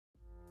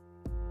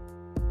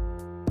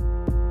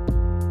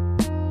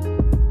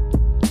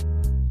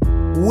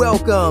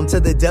Welcome to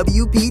the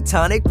WP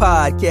Tonic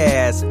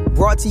Podcast,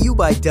 brought to you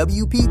by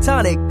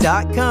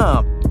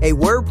WPTonic.com, a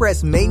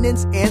WordPress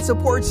maintenance and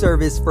support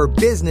service for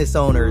business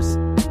owners.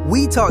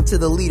 We talk to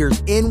the leaders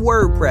in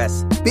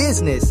WordPress,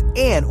 business,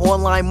 and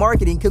online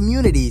marketing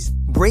communities,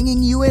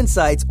 bringing you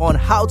insights on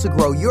how to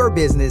grow your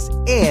business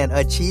and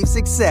achieve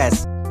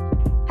success.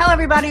 Hello,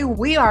 everybody.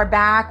 We are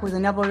back with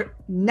another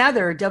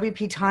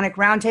WP Tonic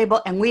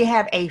Roundtable, and we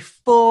have a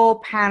full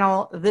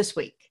panel this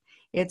week.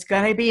 It's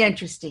going to be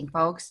interesting,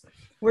 folks.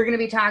 We're going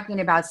to be talking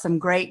about some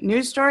great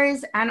news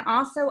stories and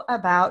also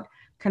about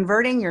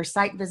converting your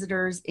site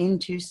visitors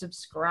into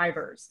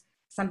subscribers,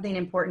 something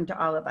important to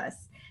all of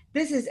us.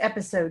 This is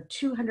episode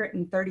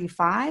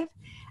 235,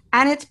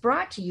 and it's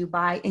brought to you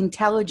by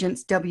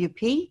Intelligence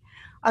WP,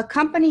 a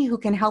company who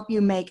can help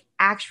you make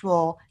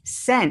actual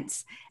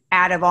sense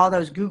out of all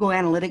those Google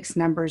Analytics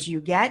numbers you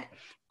get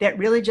that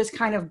really just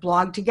kind of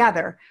blog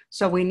together.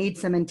 So we need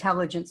some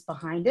intelligence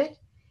behind it.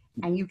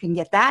 And you can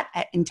get that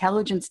at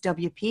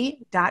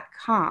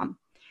intelligencewp.com.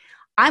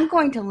 I'm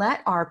going to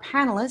let our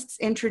panelists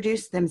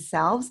introduce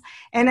themselves.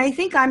 And I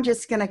think I'm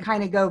just going to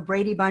kind of go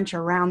Brady Bunch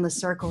around the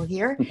circle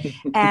here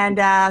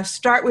and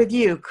start with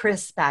you,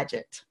 Chris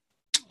Badgett.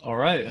 All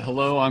right.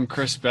 Hello, I'm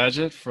Chris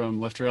Badgett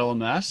from Lifter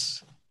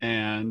LMS,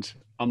 and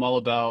I'm all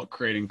about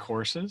creating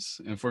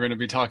courses. And if we're going to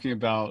be talking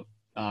about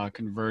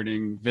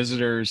converting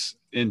visitors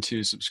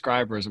into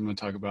subscribers, I'm going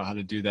to talk about how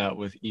to do that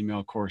with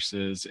email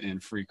courses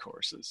and free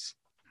courses.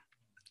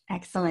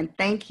 Excellent.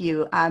 Thank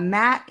you.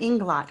 Matt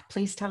Inglot,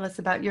 please tell us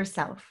about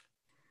yourself.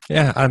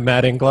 Yeah, I'm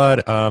Matt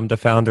Inglot. I'm the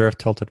founder of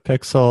Tilted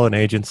Pixel, an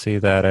agency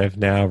that I've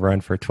now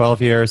run for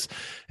 12 years.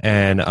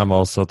 And I'm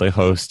also the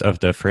host of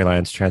the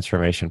Freelance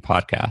Transformation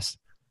podcast.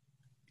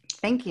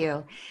 Thank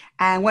you.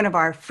 And one of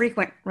our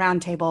frequent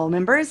roundtable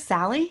members,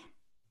 Sally.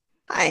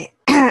 Hi,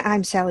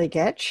 I'm Sally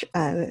Getch.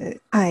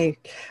 I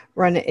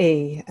run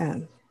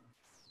a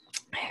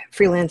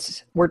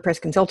freelance WordPress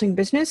consulting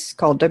business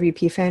called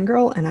WP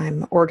Fangirl, and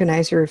I'm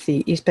organizer of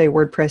the East Bay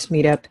WordPress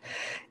meetup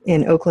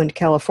in Oakland,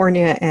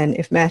 California. And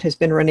if Matt has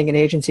been running an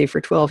agency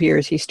for 12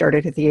 years, he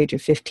started at the age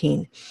of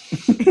 15.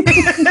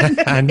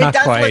 Not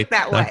quite.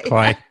 That not way.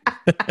 quite.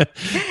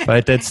 But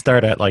I did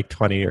start at like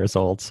 20 years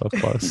old, so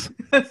close.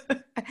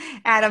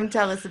 Adam,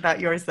 tell us about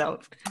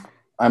yourself.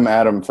 I'm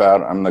Adam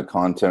Fout. I'm the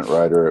content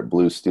writer at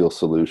Blue Steel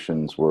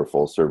Solutions. We're a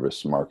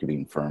full-service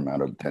marketing firm out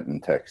of Denton,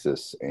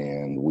 Texas,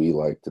 and we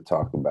like to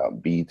talk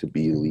about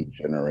B2B lead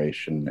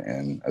generation,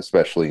 and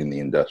especially in the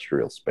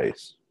industrial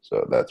space.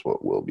 So that's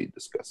what we'll be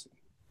discussing.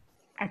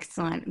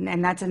 Excellent.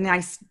 And that's a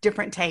nice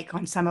different take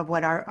on some of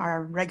what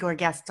our regular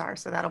guests are,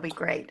 so that'll be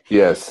great.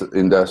 Yes,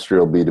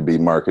 industrial B2B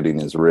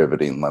marketing is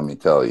riveting, let me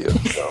tell you.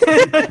 So.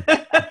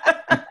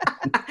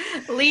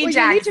 Lee Well,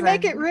 Jackson. you need to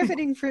make it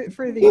riveting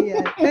for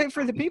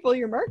the people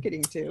you're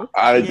marketing to.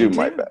 I do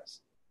my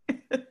best.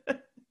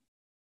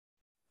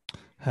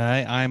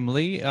 Hi, I'm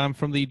Lee. I'm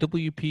from the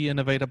WP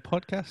Innovator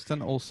podcast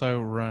and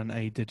also run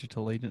a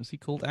digital agency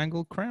called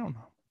Angled Crown.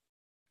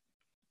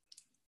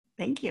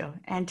 Thank you.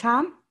 And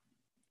Tom?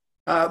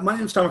 My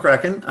name is Tom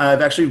McCracken.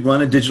 I've actually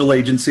run a digital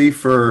agency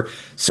for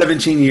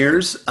 17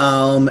 years,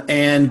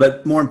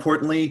 but more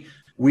importantly,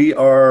 we've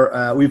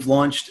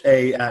launched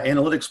a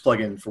analytics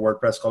plugin for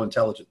WordPress called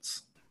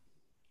Intelligence.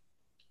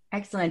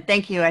 Excellent.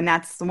 Thank you. And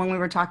that's the one we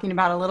were talking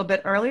about a little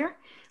bit earlier.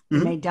 We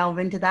may delve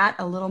into that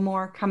a little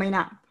more coming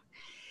up.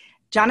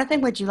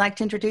 Jonathan, would you like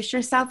to introduce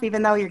yourself?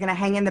 Even though you're going to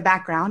hang in the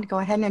background, go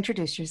ahead and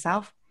introduce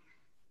yourself.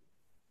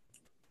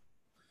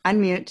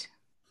 Unmute.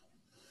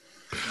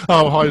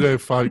 Oh, hi there,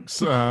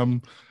 folks.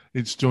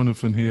 It's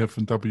Jonathan here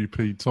from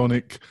WP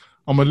Tonic.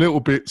 I'm a little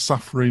bit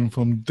suffering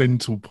from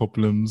dental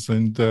problems,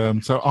 and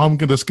so I'm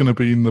just going to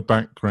be in the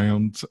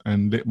background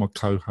and let my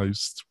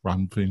co-host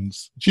run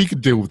things. She can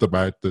deal with the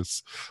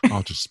madness.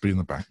 I'll just be in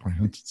the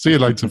background. See you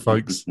later,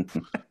 folks.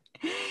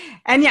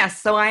 And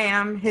yes, so I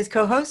am his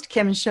co-host,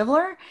 Kim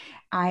Shivler.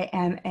 I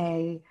am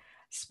a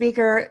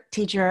speaker,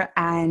 teacher,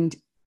 and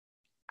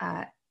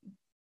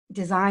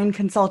design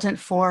consultant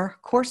for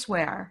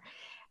courseware.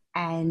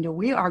 And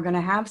we are going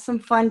to have some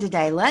fun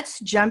today. Let's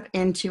jump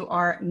into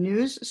our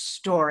news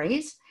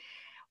stories.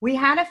 We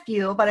had a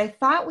few, but I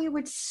thought we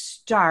would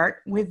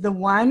start with the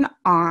one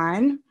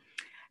on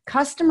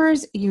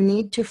customers you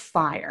need to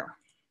fire.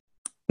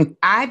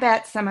 I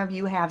bet some of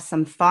you have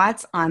some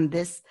thoughts on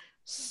this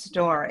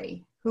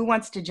story. Who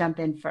wants to jump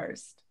in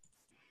first?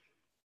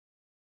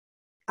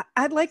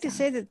 I'd like to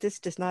say that this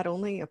does not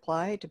only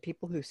apply to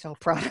people who sell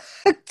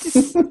products.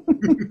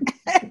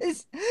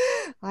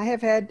 I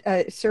have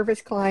had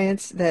service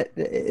clients that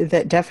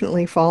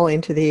definitely fall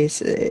into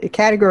these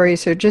categories.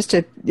 So just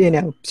to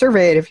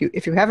survey it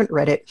if you haven't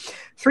read it,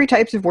 3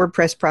 types of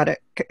WordPress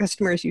product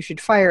customers you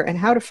should fire and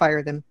how to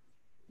fire them,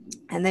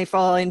 and they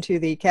fall into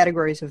the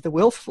categories of the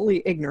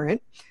willfully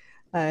ignorant,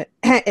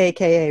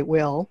 aka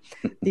Will,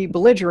 the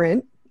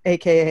belligerent,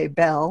 aka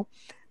Bell,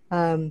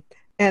 and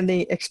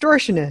the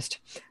extortionist,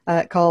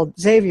 called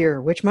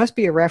Xavier, which must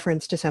be a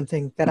reference to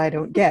something that I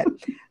don't get.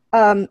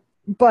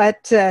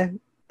 But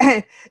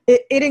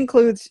it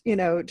includes,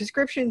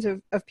 descriptions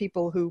of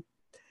people who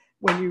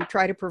when you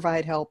try to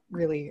provide help,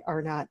 really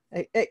are not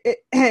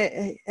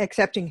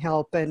accepting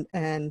help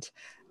and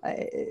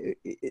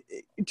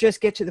just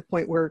get to the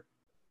point where,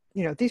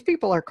 you know, these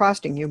people are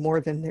costing you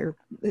more than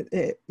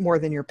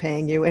you're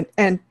paying you,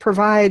 and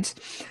provides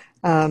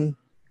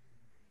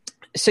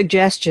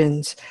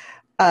suggestions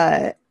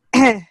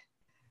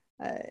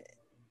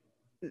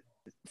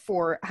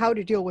for how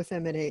to deal with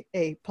them in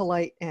a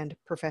polite and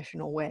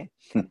professional way,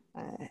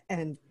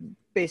 and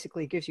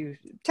basically gives you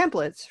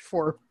templates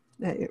for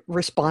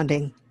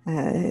responding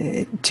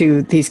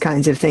to these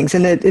kinds of things.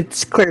 And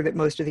it's clear that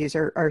most of these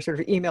are sort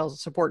of email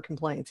support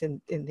complaints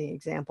in the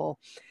example,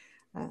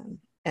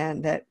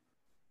 and that,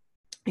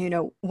 you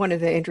know, one of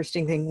the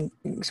interesting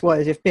things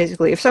was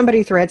if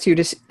somebody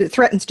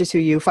threatens to sue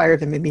you, fire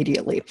them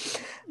immediately.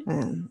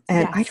 And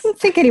yes. I don't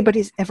think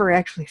anybody's ever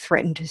actually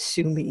threatened to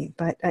sue me,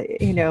 but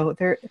you know,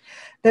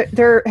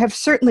 there have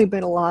certainly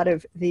been a lot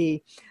of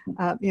the,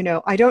 you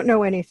know, I don't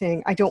know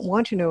anything, I don't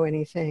want to know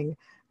anything,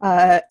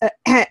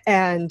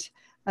 and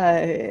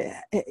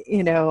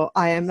you know,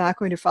 I am not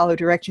going to follow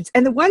directions.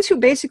 And the ones who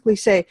basically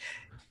say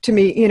to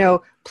me, you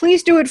know,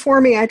 please do it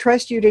for me, I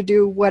trust you to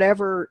do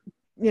whatever,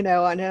 you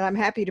know, and I'm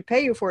happy to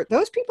pay you for it.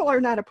 Those people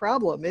are not a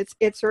problem.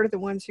 It's sort of the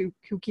ones who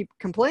keep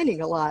complaining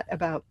a lot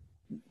about,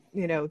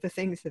 you know, the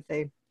things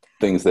they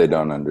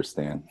don't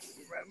understand.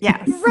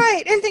 Yeah.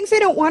 Right. And things they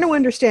don't want to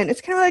understand.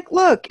 It's kind of like,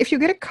 look, if you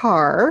get a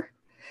car,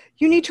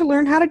 you need to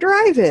learn how to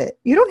drive it.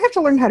 You don't have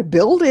to learn how to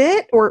build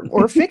it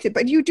or fix it,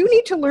 but you do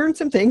need to learn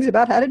some things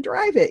about how to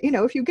drive it. You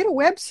know, if you get a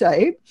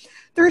website,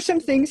 there are some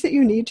things that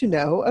you need to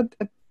know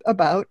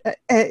about,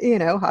 you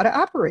know, how to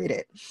operate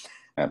it.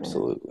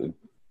 Absolutely.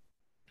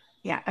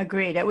 Yeah,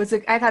 agreed. I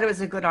thought it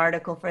was a good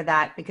article for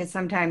that, because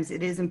sometimes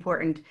it is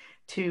important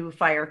to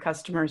fire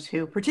customers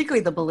who,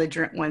 particularly the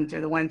belligerent ones,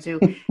 are the ones who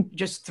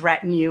just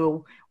threaten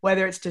you,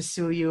 whether it's to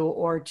sue you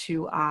or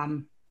to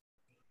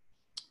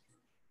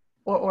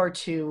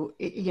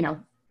you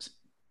know,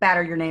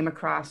 batter your name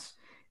across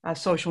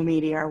social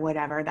media or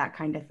whatever, that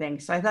kind of thing.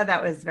 So I thought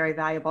that was very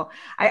valuable.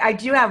 I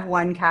do have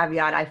one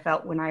caveat I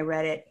felt when I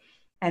read it,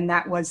 and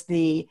that was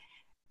the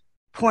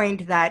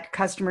point that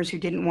customers who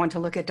didn't want to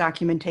look at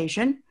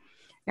documentation.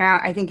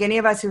 Now, I think any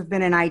of us who've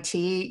been in IT,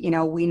 you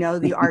know, we know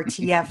the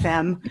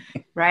RTFM,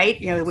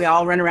 right? You know, we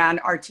all run around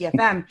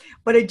RTFM.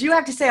 But I do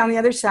have to say, on the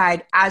other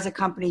side, as a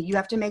company, you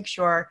have to make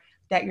sure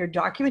that your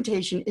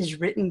documentation is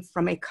written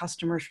from a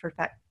customer's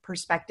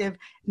perspective,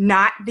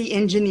 not the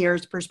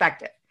engineer's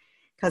perspective.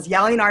 Because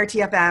yelling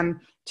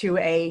RTFM to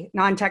a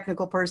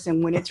non-technical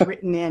person when it's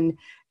written in,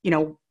 you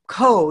know,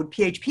 code,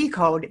 PHP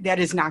code, that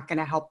is not going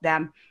to help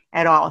them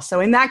at all. So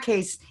in that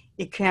case,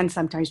 it can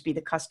sometimes be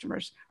the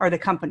customer's or the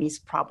company's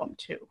problem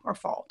too, or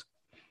fault.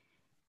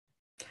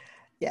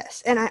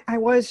 Yes. And I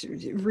was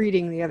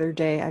reading the other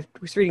day, I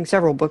was reading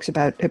several books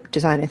about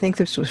design. I think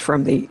this was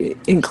from the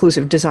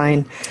Inclusive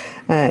Design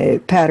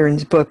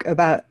Patterns book,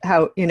 about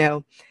how, you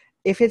know,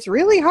 if it's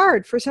really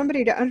hard for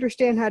somebody to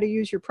understand how to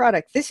use your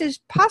product, this is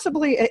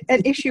possibly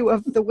an issue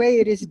of the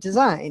way it is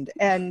designed.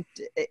 And,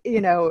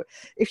 you know,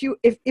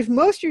 if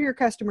most of your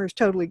customers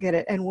totally get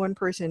it and one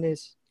person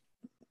is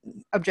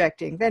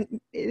objecting,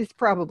 then it's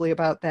probably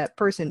about that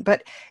person.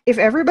 But if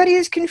everybody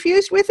is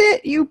confused with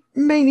it, you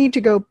may need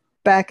to go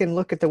back and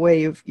look at the way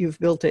you've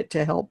built it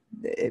to help,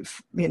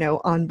 you know,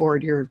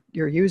 onboard your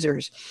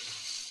users.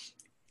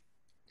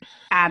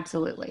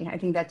 Absolutely. I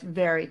think that's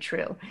very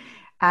true.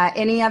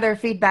 Any other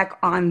feedback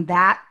on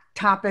that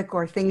topic,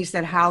 or things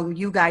that how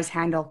you guys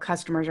handle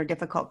customers or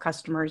difficult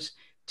customers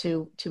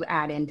to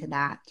add into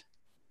that?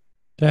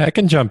 Yeah, I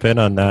can jump in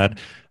on that.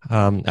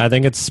 I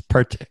think it's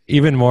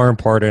even more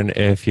important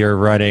if you're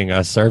running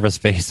a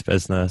service-based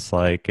business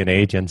like an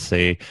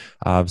agency.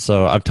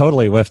 So I'm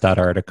totally with that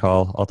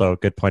article, although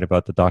good point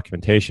about the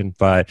documentation.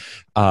 But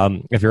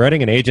if you're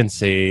running an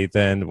agency,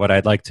 then what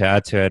I'd like to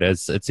add to it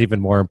is it's even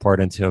more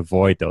important to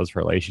avoid those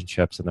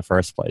relationships in the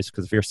first place.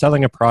 Because if you're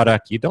selling a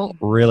product, you don't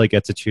really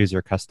get to choose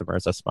your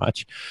customers as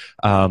much.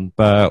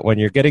 But when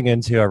you're getting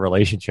into a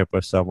relationship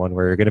with someone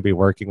where you're going to be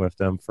working with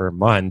them for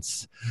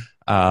months,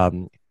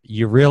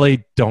 you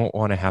really don't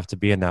want to have to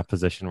be in that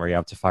position where you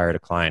have to fire a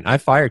client.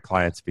 I've fired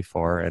clients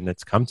before, and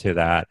it's come to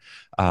that.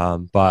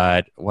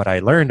 But what I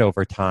learned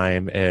over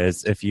time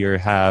is if you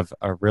have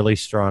a really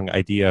strong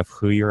idea of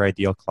who your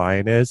ideal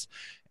client is,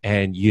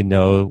 and you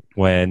know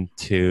when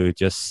to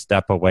just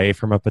step away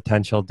from a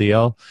potential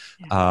deal,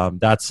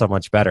 that's so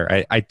much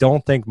better. I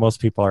don't think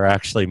most people are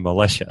actually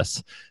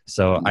malicious.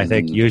 So I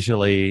think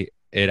usually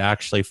it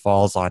actually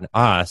falls on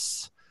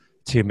us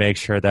to make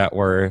sure that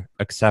we're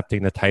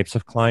accepting the types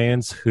of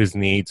clients whose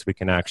needs we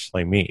can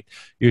actually meet.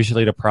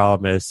 Usually the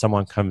problem is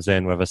someone comes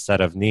in with a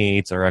set of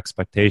needs or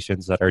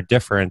expectations that are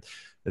different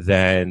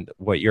than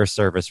what your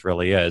service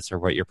really is or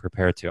what you're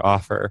prepared to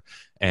offer.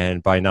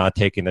 And by not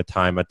taking the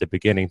time at the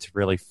beginning to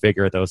really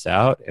figure those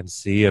out and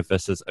see if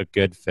this is a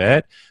good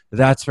fit,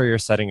 that's where you're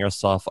setting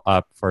yourself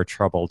up for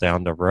trouble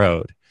down the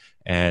road.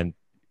 And,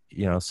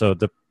 you know, so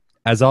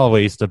as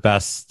always, the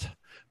best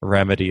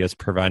remedy is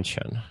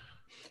prevention.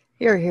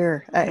 Here,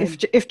 here.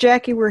 If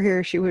Jackie were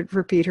here, she would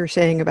repeat her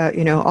saying about,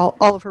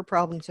 all of her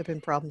problems have been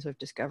problems of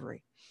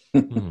discovery.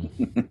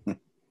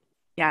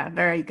 Yeah,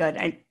 very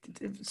good.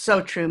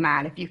 So true,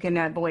 Matt. If you can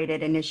avoid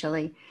it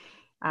initially,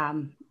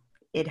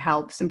 it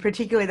helps. And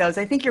particularly those,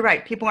 I think you're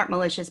right, people aren't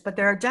malicious, but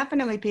there are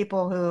definitely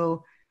people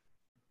who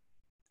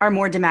are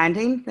more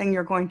demanding than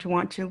you're going to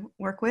want to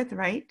work with,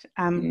 right?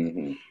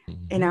 I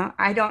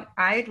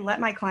let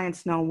my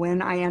clients know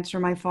when I answer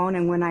my phone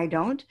and when I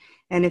don't.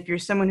 And if you're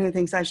someone who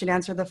thinks I should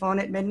answer the phone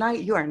at midnight,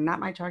 you are not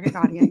my target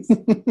audience.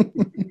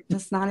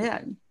 That's not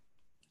it.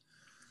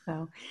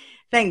 So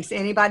thanks.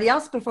 Anybody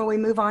else before we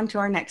move on to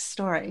our next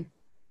story?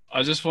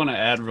 I just want to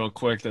add real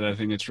quick that I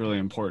think it's really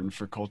important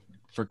for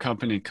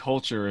company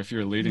culture, if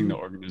you're leading the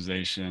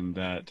organization,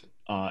 that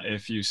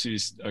if you see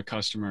a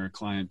customer or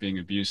client being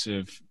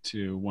abusive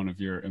to one of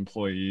your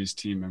employees,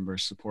 team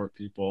members, support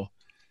people,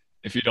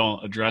 if you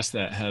don't address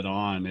that head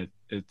on,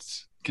 it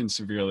can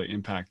severely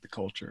impact the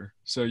culture.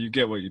 So you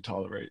get what you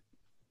tolerate.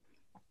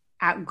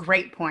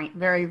 Great point.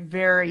 Very,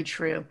 very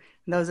true.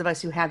 Those of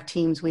us who have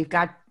teams, we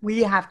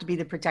have to be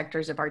the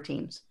protectors of our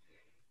teams.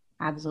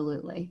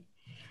 Absolutely.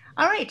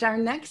 All right, our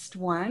next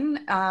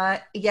one.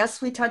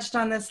 Yes, we touched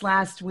on this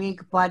last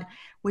week, but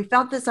we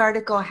felt this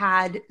article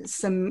had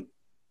some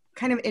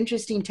kind of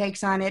interesting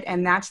takes on it,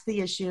 and that's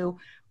the issue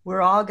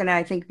we're all going to,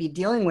 I think, be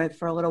dealing with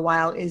for a little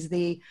while, is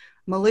the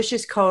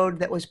malicious code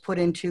that was put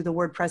into the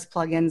WordPress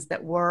plugins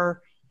that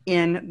were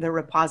in the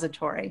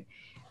repository,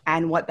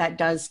 and what that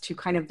does to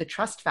kind of the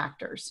trust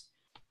factors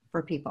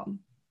for people.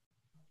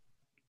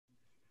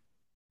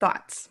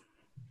 Thoughts?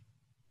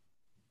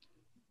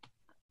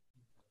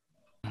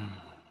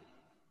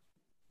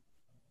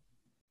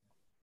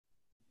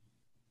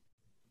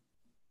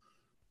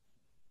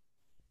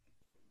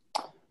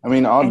 I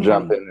mean, I'll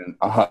jump in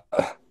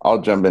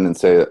and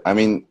say that. I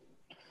mean,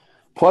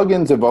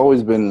 plugins have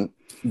always been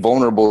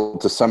vulnerable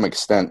to some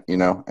extent,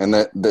 and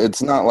that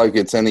it's not like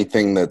it's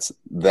anything that's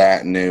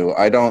that new.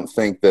 I don't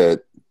think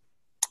that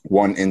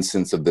one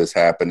instance of this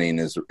happening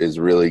is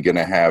really going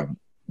to have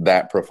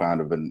that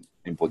profound of an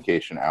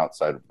implication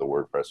outside of the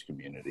WordPress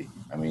community.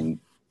 I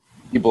mean,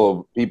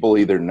 people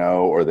either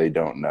know or they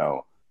don't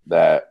know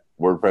that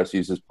WordPress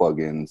uses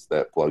plugins,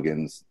 that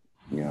plugins,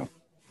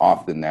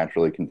 often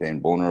naturally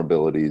contain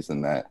vulnerabilities,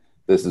 and that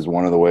this is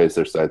one of the ways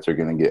their sites are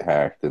going to get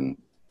hacked. And,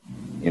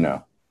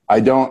 I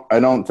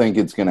don't think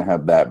it's going to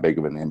have that big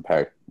of an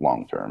impact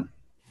long term.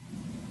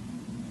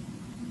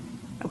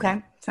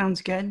 Okay,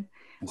 sounds good.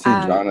 I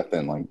see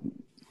Jonathan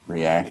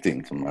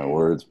reacting to my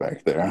words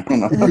back there. I don't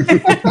know.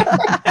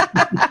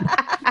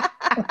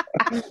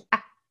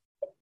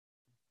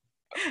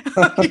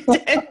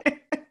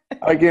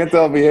 I can't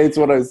tell if he hates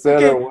what I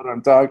said or what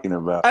I'm talking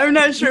about. I'm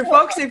not sure.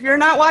 Folks, if you're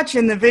not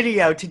watching the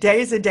video,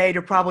 today's a day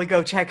to probably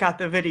go check out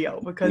the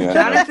video, because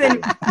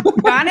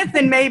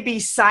Jonathan may be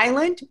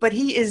silent, but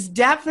he is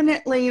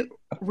definitely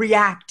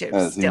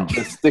reactive still.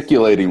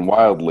 Gesticulating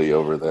wildly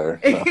over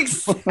there.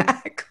 So.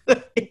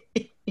 Exactly.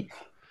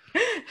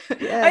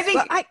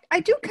 Yes, I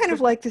do kind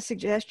of like the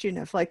suggestion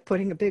of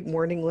putting a big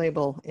warning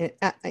label in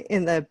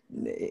the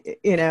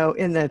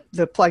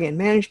plugin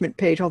management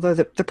page. Although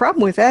the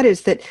problem with that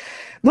is that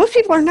most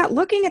people are not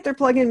looking at their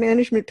plugin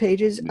management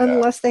pages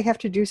unless they have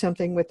to do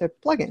something with their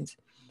plugins.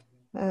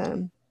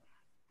 I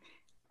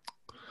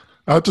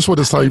just want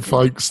to say,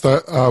 folks,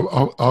 that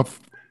I've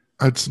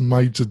had some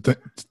major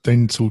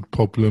dental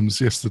problems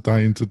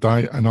yesterday and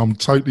today, and I'm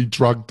totally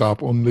drugged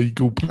up on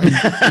legal pain.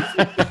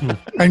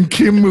 And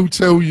Kim will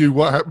tell you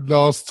what happened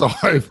last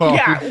time.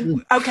 Yeah.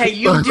 Okay,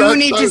 you do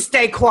need to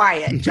stay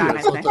quiet,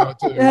 Jonathan.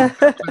 Yes,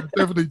 I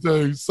definitely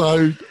do.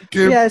 So,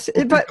 Kim, yes,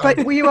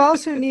 but we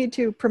also need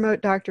to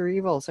promote Dr.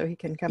 Evil so he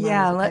can come on as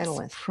a panelist.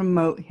 Let's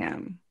promote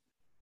him.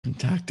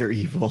 Dr.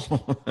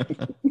 Evil.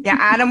 Yeah,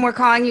 Adam, we're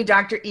calling you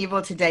Dr.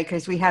 Evil today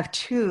because we have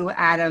two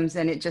Adams,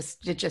 and it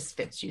just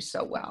fits you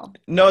so well.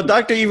 No,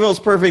 Dr. Evil is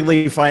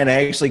perfectly fine.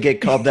 I actually get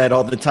called that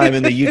all the time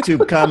in the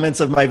YouTube comments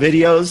of my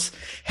videos.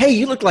 Hey,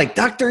 you look like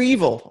Dr.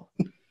 Evil.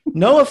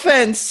 No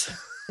offense.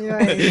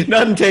 Right.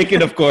 None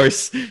taken, of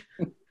course.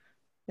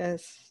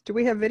 Yes. Do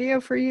we have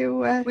video for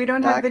you? We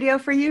don't have video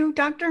for you,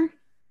 Doctor?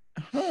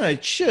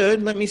 It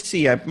should. Let me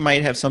see. I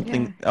might have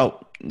something. Yeah. Oh,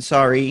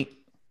 sorry.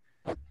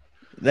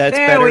 That's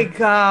there better. We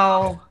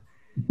go.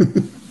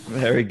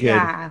 Very good.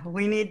 Yeah,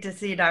 we need to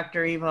see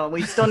Dr. Evil.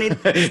 We still need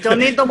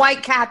the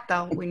white cat,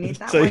 though. We need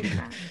that white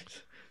cat.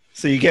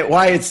 So you get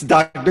why it's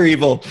Dr.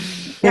 Evil.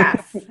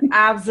 Yes,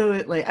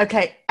 absolutely.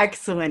 Okay,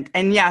 excellent.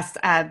 And yes,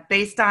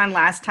 based on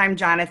last time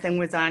Jonathan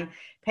was on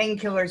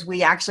Painkillers,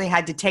 we actually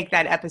had to take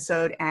that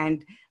episode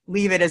and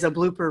leave it as a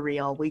blooper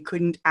reel. We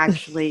couldn't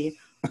actually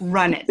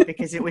run it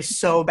because it was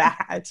so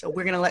bad. So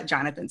we're going to let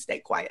Jonathan stay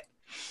quiet.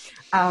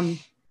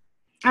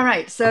 All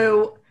right,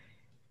 so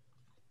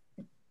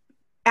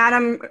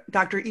Adam,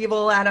 Dr.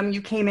 Evil, Adam,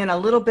 you came in a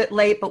little bit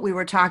late, but we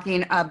were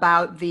talking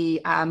about the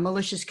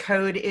malicious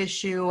code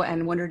issue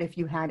and wondered if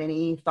you had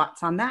any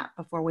thoughts on that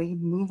before we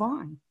move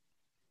on.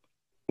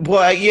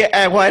 Well,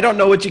 yeah. Well, I don't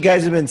know what you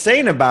guys have been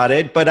saying about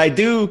it, but I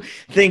do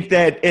think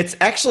that it's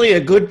actually a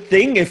good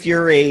thing if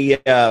you're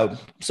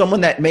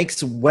someone that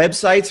makes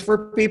websites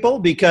for people,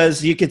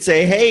 because you could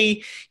say,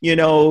 hey,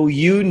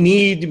 you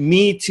need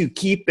me to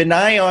keep an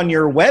eye on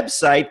your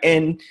website,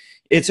 and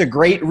it's a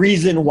great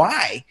reason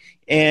why.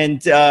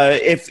 And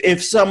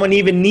if someone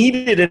even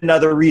needed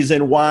another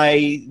reason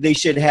why they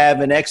should have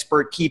an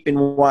expert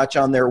keeping watch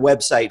on their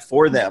website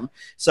for them.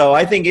 So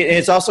I think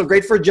it's also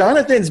great for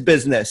Jonathan's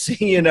business,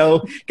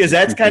 because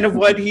that's kind of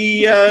what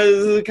he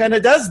kind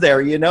of does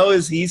there,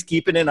 is he's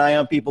keeping an eye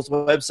on people's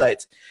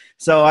websites.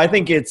 So I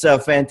think it's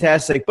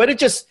fantastic, but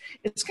it's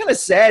kind of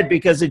sad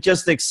because it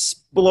just exposes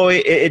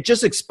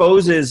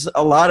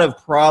a lot of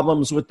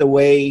problems with the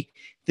way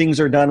things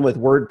are done with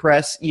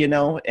WordPress,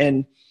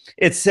 and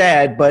it's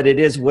sad, but it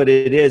is what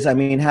it is. I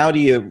mean, how do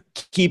you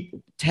keep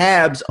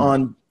tabs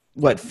on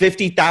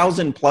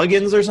 50,000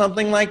 plugins or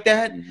something like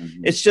that?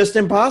 Mm-hmm. It's just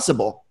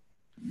impossible.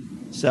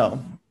 So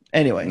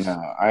anyways.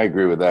 No, I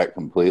agree with that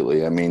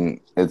completely. I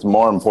mean, it's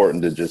more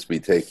important to just be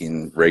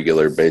taking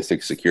regular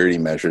basic security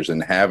measures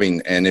and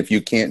if you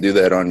can't do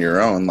that on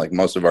your own, like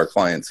most of our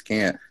clients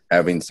can't,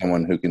 having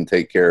someone who can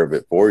take care of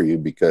it for you,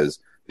 because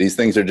these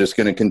things are just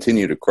going to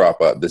continue to crop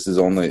up. This is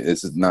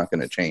not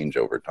going to change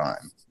over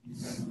time.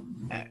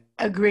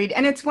 Agreed.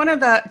 And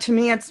to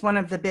me, it's one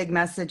of the big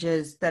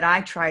messages that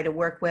I try to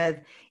work with,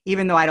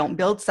 even though I don't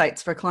build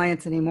sites for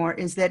clients anymore,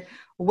 is that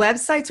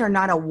websites are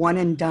not a one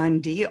and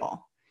done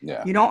deal.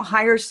 Yeah. You don't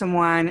hire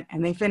someone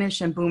and they finish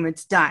and boom,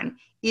 it's done.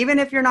 Even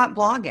if you're not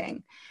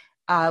blogging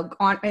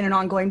in an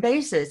ongoing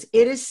basis,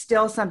 it is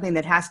still something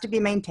that has to be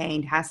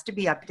maintained, has to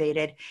be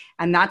updated.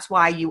 And that's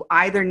why you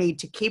either need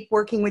to keep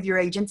working with your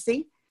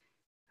agency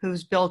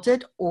who's built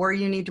it, or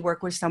you need to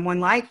work with someone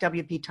like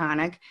WP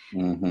Tonic.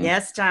 Mm-hmm.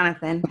 Yes,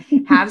 Jonathan,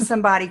 have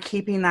somebody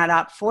keeping that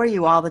up for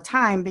you all the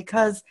time,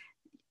 because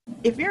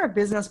if you're a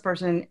business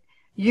person,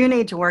 you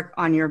need to work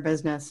on your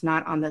business,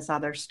 not on this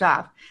other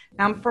stuff.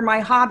 Now, for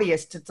my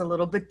hobbyists, it's a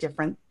little bit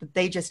different, but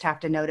they just have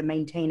to know to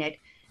maintain it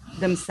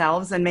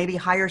themselves and maybe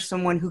hire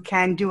someone who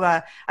can do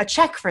a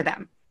check for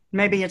them.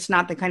 Maybe it's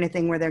not the kind of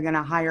thing where they're going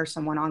to hire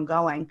someone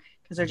ongoing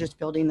because they're just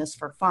building this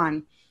for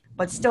fun,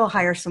 but still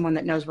hire someone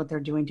that knows what they're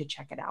doing to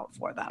check it out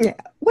for them. Yeah.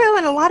 Well,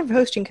 and a lot of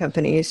hosting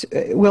companies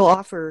will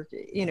offer,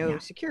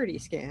 security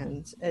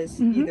scans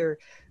as either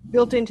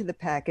built into the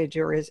package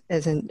or as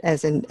an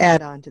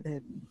add-on to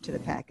the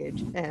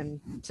package.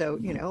 And so,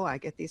 I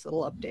get these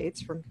little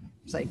updates from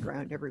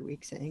SiteGround every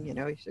week saying,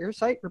 your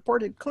site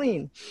reported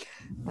clean.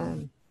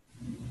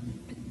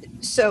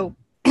 So,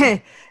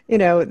 that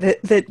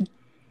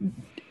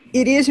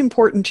it is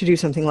important to do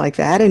something like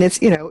that, and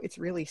it's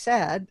really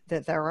sad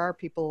that there are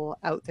people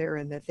out there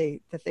and that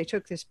they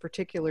took this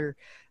particular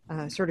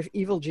sort of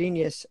evil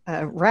genius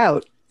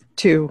route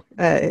to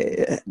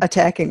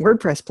attacking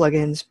WordPress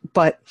plugins.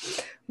 But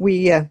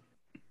we,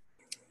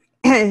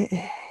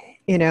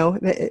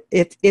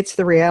 it's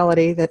the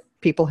reality that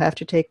people have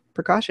to take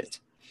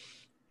precautions.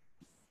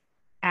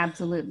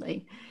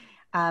 Absolutely,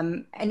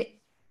 and.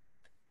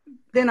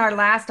 Then our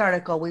last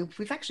article,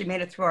 we've actually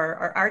made it through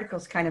our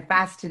articles kind of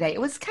fast today.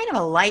 It was kind of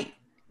a light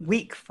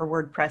week for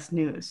WordPress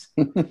news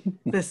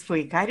this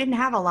week. I didn't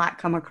have a lot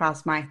come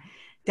across my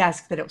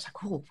desk that it was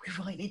like, oh, we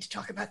really need to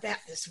talk about that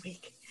this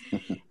week.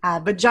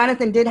 But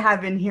Jonathan did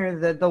have in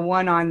here the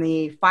one on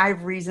the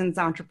 5 reasons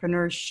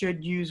entrepreneurs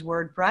should use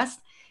WordPress.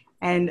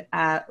 And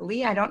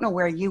Lee, I don't know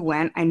where you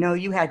went. I know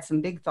you had some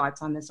big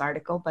thoughts on this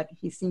article, but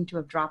he seemed to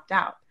have dropped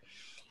out.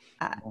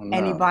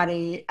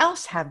 Anybody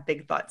else have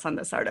big thoughts on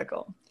this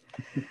article?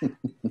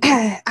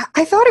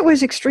 I thought it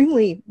was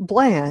extremely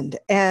bland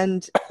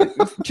and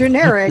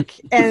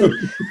generic and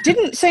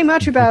didn't say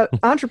much about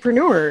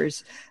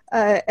entrepreneurs.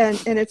 And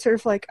it's sort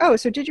of like, oh,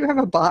 so did you have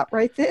a bot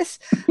write this?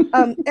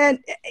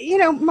 And,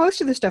 most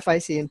of the stuff I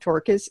see in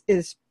Torque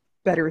is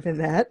better than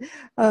that.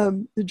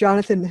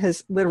 Jonathan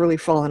has literally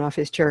fallen off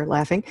his chair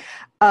laughing.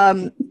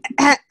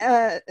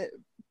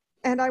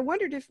 And I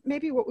wondered if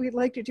maybe what we'd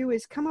like to do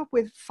is come up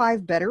with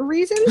 5 better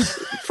reasons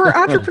for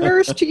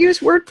entrepreneurs to use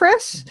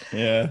WordPress.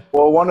 Yeah.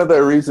 Well, one of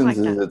the reasons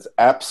is it's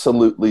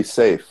absolutely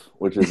safe,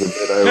 which is a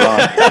bit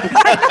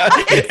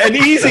ironic. And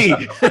easy.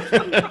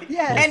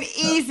 Yes. And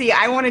easy.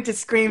 I wanted to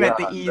scream at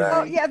the easy.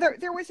 Oh, yeah.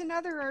 There was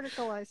another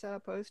article I saw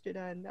posted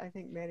on, I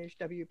think, Managed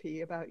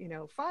WP about,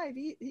 5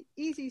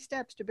 easy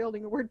steps to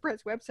building a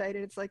WordPress website. And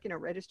it's like,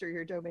 register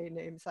your domain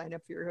name, sign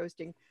up for your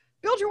hosting,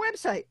 build your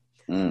website.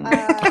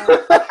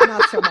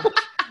 Not so much.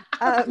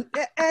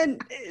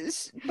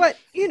 But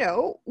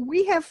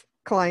we have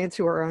clients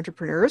who are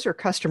entrepreneurs or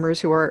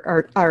customers who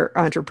are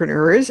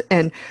entrepreneurs,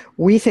 and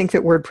we think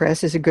that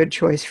WordPress is a good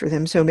choice for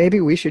them. So maybe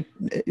we should,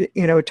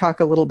 talk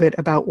a little bit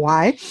about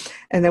why,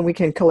 and then we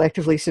can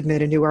collectively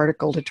submit a new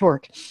article to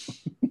Torque.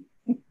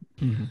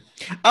 Mm-hmm.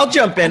 I'll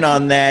jump in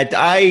on that.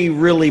 I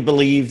really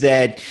believe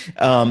that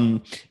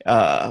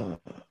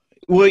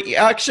Well,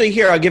 actually,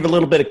 here, I'll give a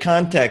little bit of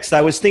context.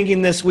 I was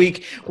thinking this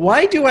week,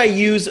 why do I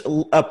use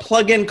a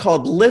plugin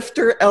called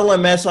Lifter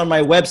LMS on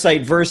my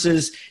website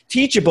versus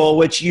Teachable,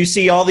 which you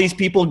see all these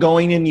people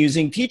going and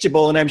using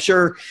Teachable? And I'm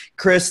sure,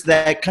 Chris,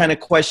 that kind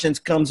of questions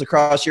comes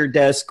across your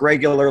desk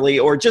regularly,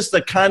 or just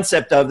the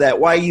concept of that.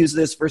 Why use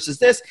this versus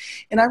this?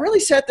 And I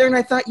really sat there and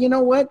I thought, you know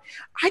what?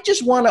 I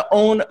just want to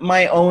own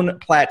my own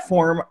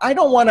platform. I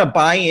don't want to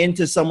buy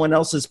into someone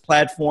else's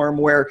platform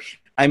where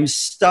I'm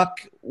stuck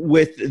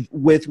with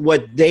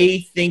what they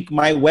think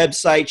my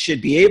website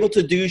should be able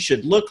to do,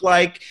 should look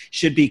like,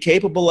 should be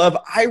capable of.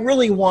 I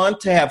really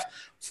want to have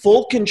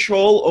full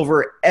control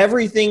over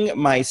everything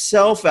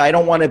myself. I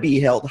don't want to be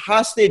held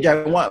hostage.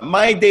 I want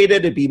my data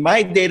to be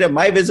my data,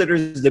 my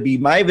visitors to be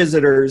my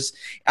visitors.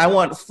 I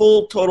want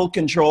full, total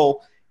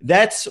control.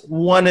 That's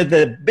one of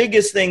the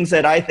biggest things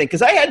that I think,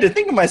 because I had to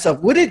think to myself,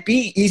 would it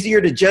be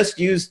easier to just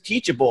use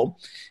Teachable?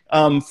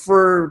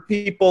 For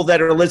people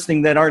that are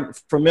listening that aren't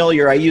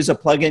familiar, I use a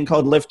plugin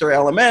called Lifter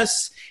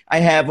LMS. I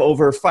have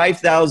over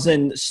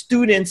 5,000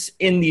 students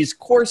in these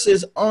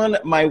courses on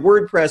my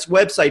WordPress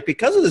website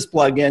because of this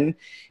plugin.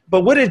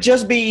 But would it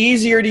just be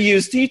easier to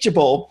use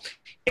Teachable?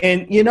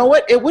 And you know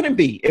what? It wouldn't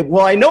be.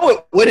 Well, I know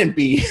it wouldn't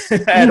be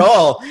at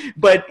all.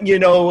 But,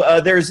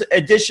 there's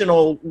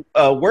additional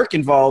work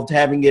involved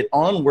having it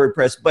on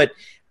WordPress. But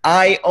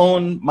I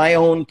own my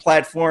own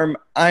platform.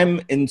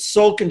 I'm in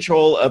sole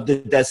control of the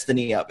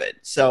destiny of it.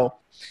 So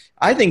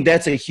I think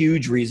that's a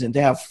huge reason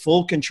to have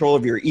full control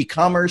of your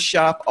e-commerce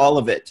shop, all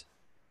of it.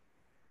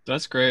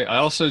 That's great. I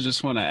also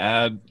just want to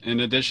add, in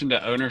addition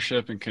to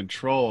ownership and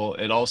control,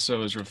 it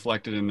also is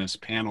reflected in this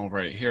panel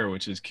right here,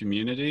 which is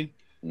community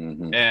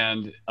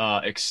and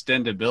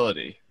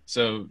extendability.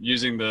 So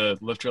using the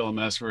Lifter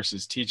LMS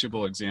versus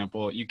Teachable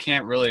example, you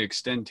can't really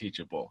extend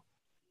Teachable,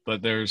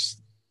 but there's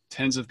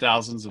tens of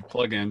thousands of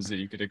plugins that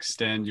you could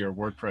extend your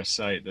WordPress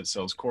site that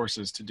sells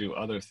courses to do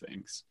other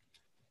things.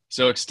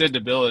 So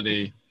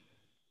extendability,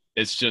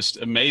 it's just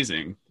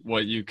amazing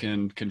what you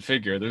can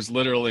configure. There's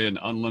literally an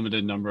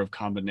unlimited number of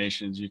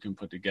combinations you can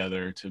put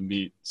together to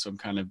meet some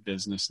kind of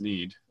business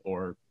need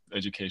or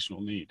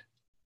educational need.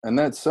 And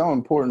that's so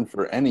important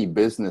for any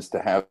business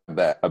to have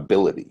that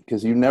ability,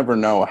 because you never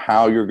know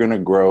how you're going to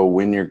grow,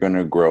 when you're going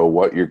to grow,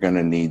 what you're going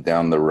to need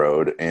down the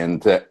road.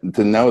 And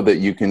to know that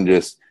you can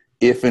just,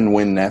 if and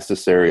when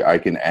necessary, I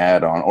can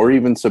add on or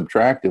even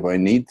subtract if I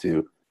need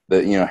to,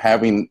 that,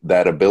 having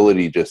that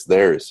ability just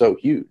there is so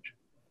huge.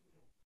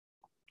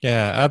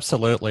 Yeah,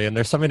 absolutely. And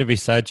there's something to be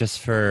said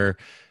just for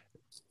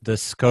the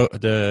scope,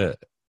 the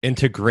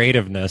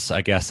integrativeness,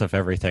 I guess, of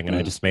everything. And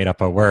I just made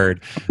up a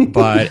word,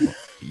 but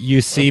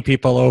you see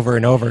people over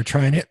and over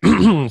trying to,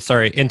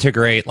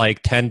 integrate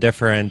like 10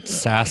 different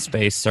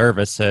SaaS-based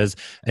services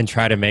and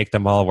try to make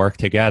them all work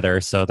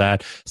together so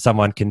that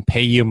someone can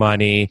pay you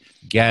money,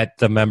 get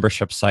the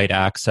membership site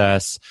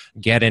access,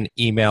 get an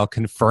email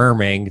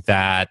confirming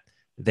that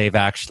they've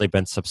actually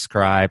been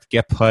subscribed,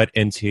 get put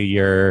into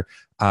your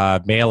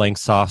mailing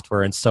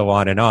software, and so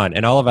on and on.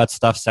 And all of that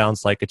stuff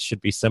sounds like it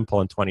should be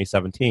simple in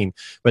 2017,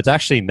 but it's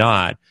actually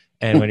not.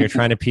 And when you're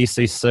trying to piece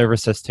these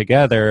services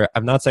together,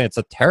 I'm not saying it's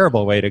a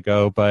terrible way to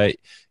go, but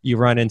you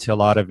run into a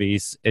lot of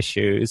these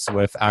issues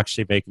with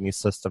actually making these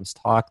systems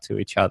talk to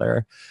each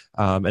other.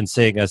 And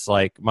seeing as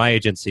like my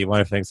agency,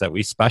 one of the things that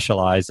we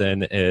specialize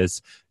in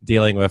is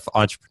dealing with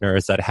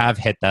entrepreneurs that have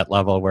hit that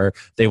level where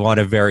they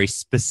want a very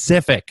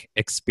specific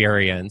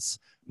experience,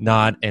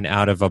 not an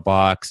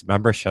out-of-a-box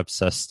membership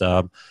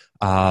system.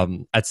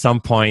 At some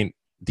point,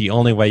 the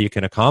only way you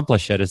can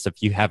accomplish it is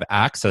if you have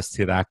access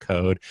to that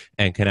code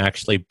and can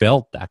actually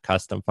build that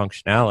custom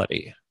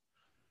functionality.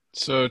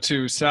 So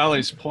to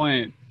Sally's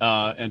point,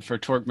 and for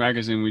Torque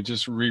Magazine, we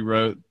just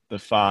rewrote the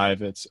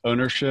 5. It's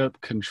ownership,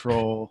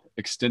 control,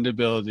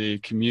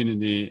 extendability,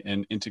 community,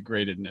 and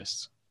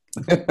integratedness.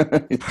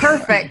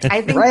 Perfect.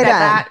 I think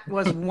that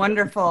was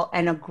wonderful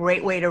and a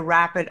great way to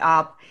wrap it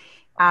up.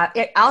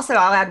 Also,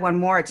 I'll add one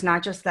more. It's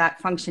not just that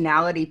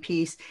functionality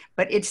piece,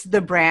 but it's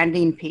the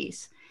branding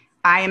piece.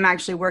 I am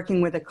actually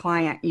working with a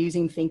client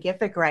using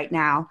Thinkific right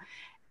now,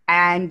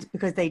 and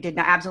because they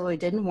absolutely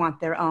didn't want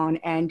their own,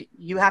 and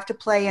you have to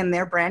play in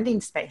their branding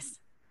space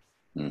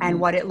and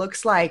what it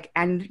looks like.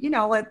 And,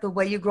 the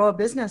way you grow a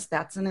business,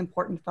 that's an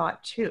important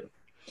thought too.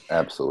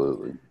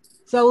 Absolutely.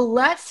 So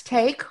let's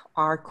take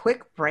our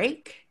quick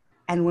break.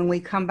 And when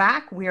we come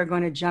back, we are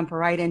going to jump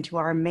right into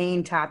our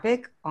main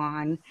topic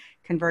on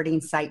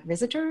converting site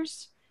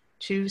visitors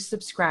to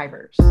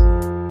subscribers.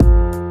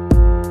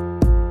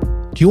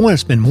 Do you want to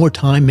spend more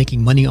time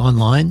making money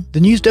online?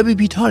 Then use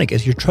WP Tonic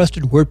as your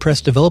trusted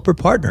WordPress developer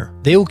partner.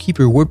 They will keep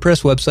your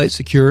WordPress website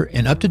secure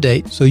and up to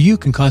date so you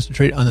can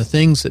concentrate on the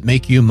things that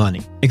make you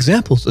money.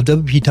 Examples of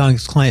WP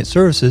Tonic's client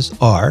services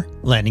are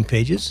landing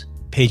pages,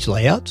 page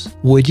layouts,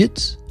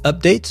 widgets,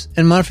 updates,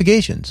 and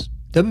modifications.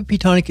 WP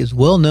Tonic is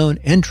well known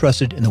and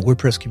trusted in the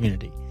WordPress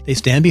community. They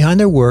stand behind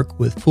their work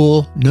with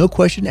full, no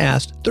question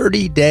asked,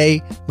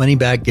 30-day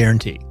money-back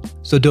guarantee.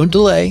 So don't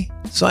delay.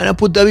 Sign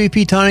up with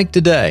WP Tonic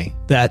today.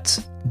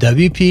 That's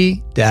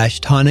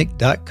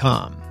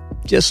WP-Tonic.com.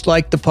 Just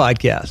like the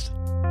podcast.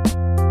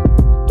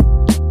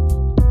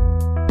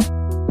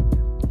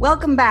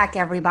 Welcome back,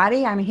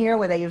 everybody. I'm here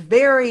with a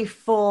very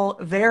full,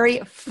 very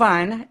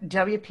fun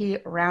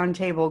WP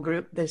Roundtable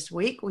group this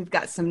week. We've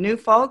got some new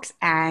folks,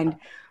 and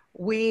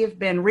we've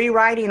been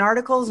rewriting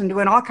articles and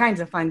doing all kinds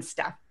of fun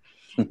stuff.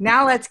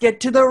 Now let's get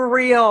to the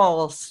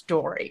real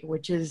story,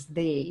 which is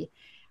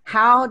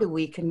how do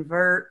we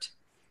convert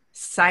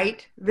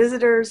site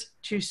visitors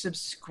to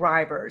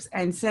subscribers?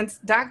 And since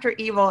Dr.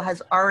 Evil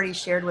has already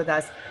shared with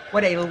us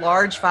what a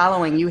large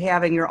following you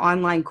have in your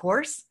online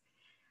course,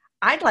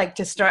 I'd like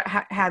to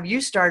have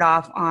you start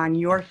off on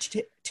your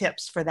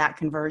tips for that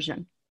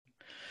conversion.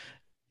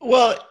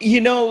 Well,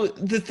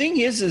 the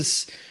thing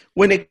is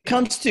when it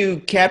comes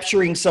to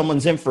capturing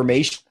someone's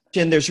information,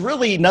 there's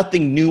really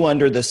nothing new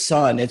under the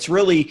sun. It's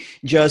really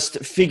just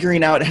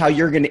figuring out how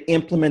you're going to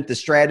implement the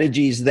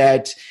strategies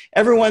that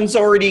everyone's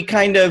already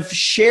kind of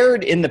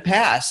shared in the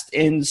past.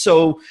 And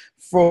so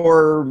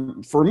for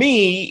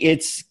me,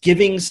 it's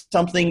giving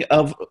something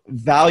of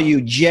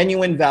value,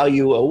 genuine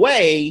value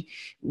away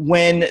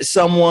when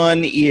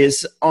someone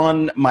is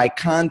on my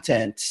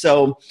content.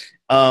 So,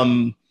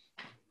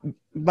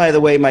 by the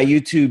way, my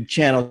YouTube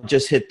channel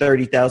just hit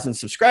 30,000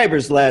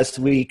 subscribers last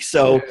week.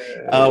 So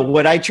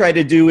what I try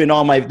to do in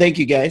all my, thank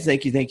you guys.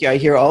 Thank you. I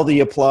hear all the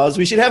applause.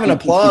 We should have an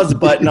applause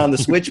button on the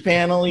Switch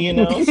panel,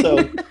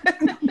 so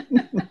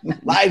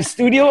live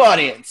studio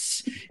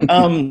audience.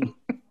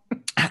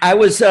 I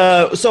was,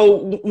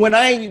 so when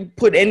I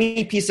put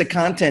any piece of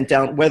content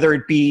down, whether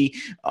it be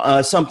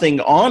something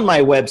on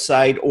my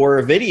website or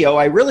a video,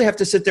 I really have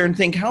to sit there and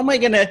think, how am I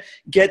going to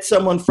get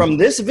someone from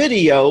this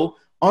video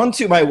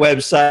onto my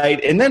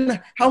website? And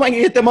then how am I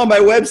going to get them on my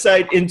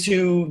website and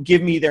to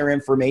give me their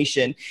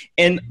information?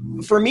 And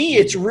for me,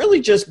 it's really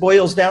just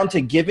boils down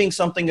to giving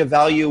something of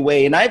value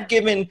away. And I've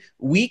given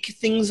weak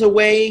things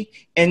away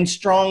and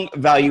strong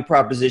value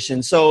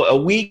propositions. So a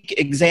weak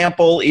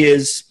example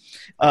is,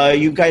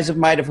 you guys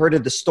might have heard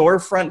of the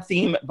storefront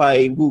theme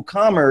by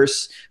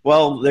WooCommerce.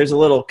 Well, there's a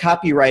little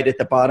copyright at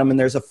the bottom, and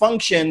there's a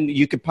function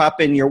you could pop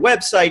in your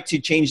website to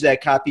change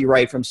that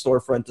copyright from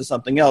storefront to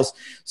something else.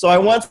 So I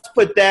once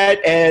put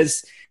that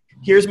as,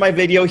 here's my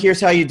video, here's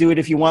how you do it.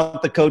 If you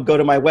want the code, go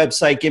to my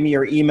website, give me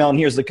your email, and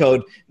here's the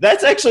code.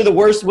 That's actually the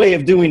worst way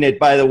of doing it,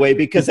 by the way,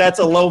 because that's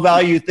a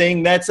low-value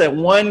thing. That's a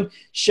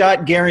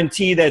one-shot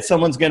guarantee that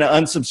someone's going to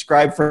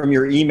unsubscribe from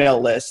your email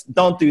list.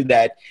 Don't do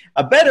that.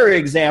 A better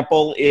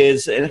example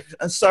is,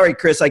 sorry,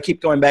 Chris, I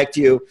keep going back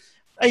to you.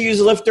 I use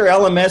Lifter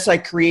LMS. I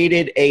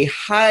created a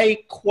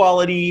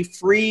high-quality,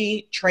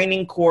 free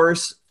training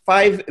course,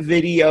 5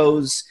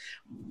 videos,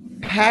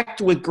 packed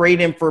with great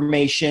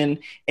information,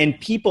 and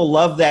people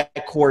love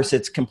that course.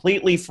 It's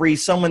completely free.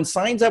 Someone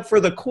signs up for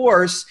the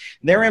course,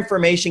 their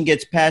information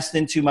gets passed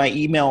into my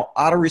email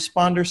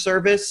autoresponder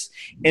service,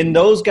 and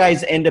those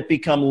guys end up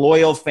become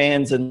loyal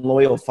fans and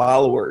loyal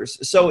followers.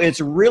 So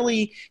it's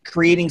really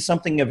creating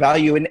something of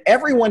value, and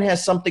everyone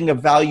has something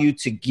of value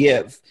to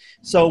give.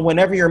 So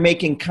whenever you're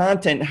making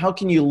content, how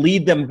can you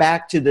lead them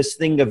back to this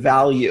thing of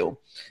value?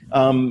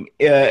 I'm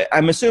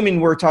assuming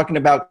we're talking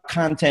about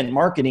content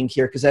marketing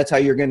here, because that's how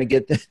you're going to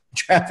get the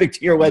traffic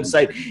to your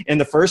website in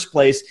the first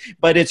place.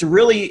 But it's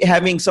really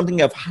having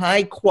something of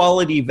high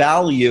quality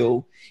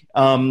value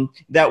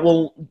that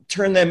will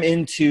turn them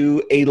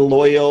into a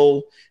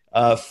loyal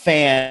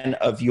fan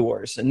of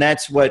yours. And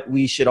that's what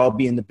we should all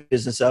be in the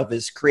business of,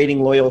 is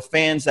creating loyal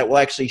fans that will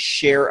actually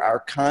share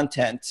our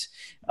content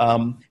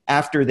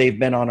after they've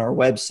been on our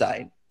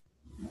website.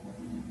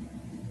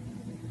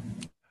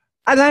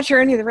 I'm not sure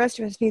any of the rest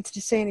of us needs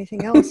to say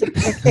anything else,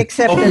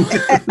 except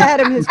that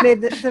Adam has made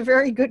the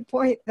very good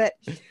point that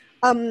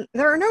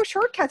there are no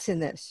shortcuts in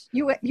this.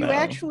 You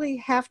actually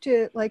have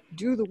to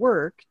do the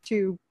work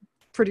to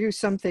produce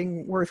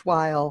something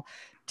worthwhile,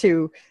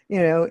 to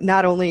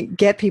not only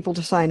get people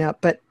to sign up,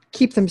 but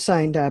keep them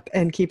signed up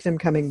and keep them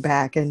coming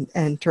back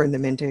and turn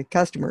them into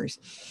customers.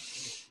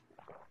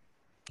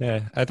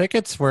 Yeah, I think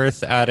it's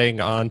worth adding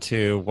on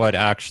to what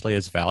actually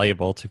is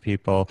valuable to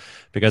people,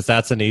 because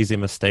that's an easy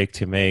mistake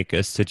to make,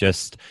 is to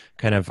just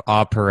kind of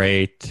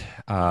operate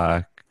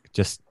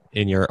just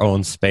in your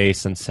own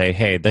space and say,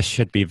 hey, this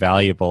should be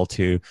valuable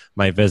to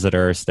my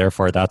visitors,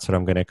 therefore that's what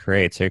I'm going to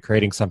create. So you're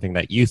creating something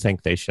that you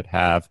think they should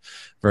have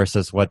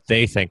versus what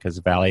they think is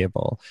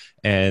valuable.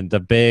 And the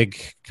big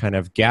kind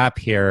of gap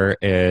here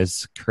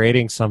is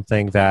creating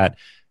something that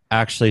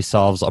actually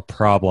solves a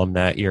problem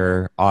that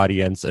your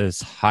audience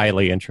is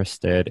highly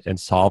interested in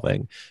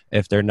solving.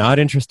 If they're not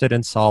interested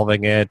in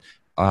solving it,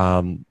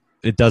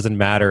 it doesn't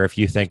matter if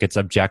you think it's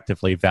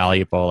objectively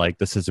valuable. Like,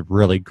 this is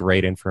really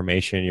great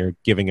information. You're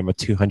giving them a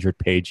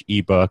 200-page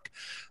ebook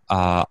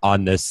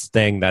on this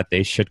thing that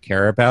they should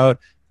care about.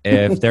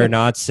 If they're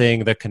not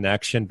seeing the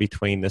connection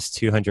between this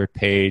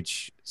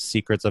 200-page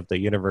Secrets of the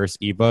Universe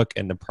ebook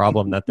and the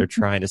problem that they're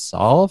trying to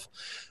solve,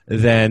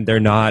 then they're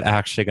not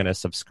actually going to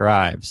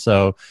subscribe.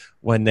 So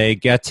when they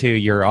get to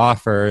your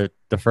offer,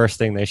 the first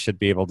thing they should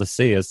be able to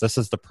see is, this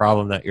is the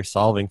problem that you're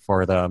solving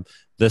for them.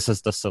 This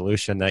is the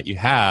solution that you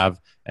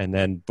have. And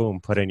then boom,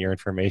 put in your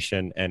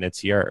information and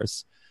it's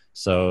yours.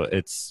 So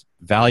it's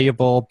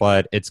valuable,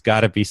 but it's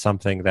got to be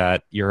something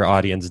that your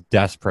audience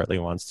desperately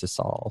wants to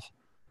solve.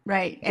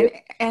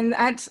 Right. And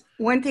that's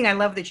one thing I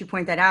love that you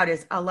point that out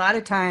is a lot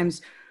of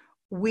times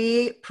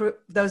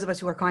those of us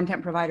who are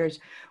content providers,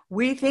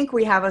 we think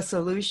we have a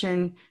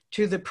solution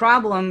to the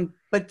problem,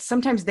 but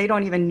sometimes they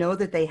don't even know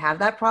that they have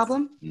that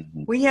problem.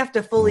 Mm-hmm. We have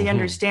to fully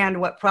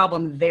understand what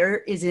problem there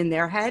is in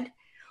their head,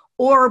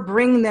 or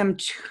bring them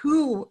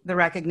to the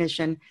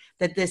recognition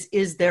that this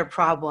is their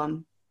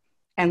problem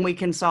and we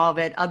can solve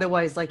it.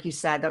 Otherwise, like you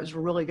said, that was a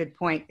really good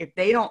point. If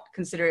they don't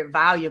consider it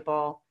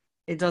valuable,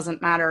 it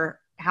doesn't matter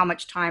how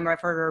much time or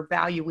effort or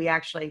value we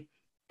actually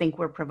think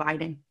we're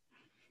providing.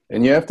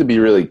 And you have to be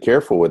really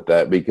careful with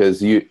that,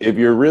 because if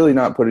you're really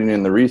not putting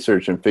in the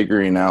research and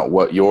figuring out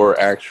what your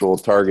actual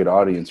target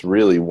audience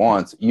really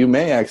wants, you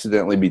may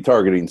accidentally be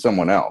targeting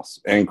someone else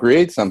and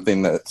create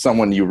something that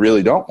someone you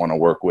really don't want to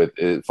work with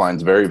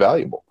finds very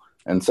valuable.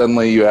 And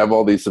suddenly you have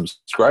all these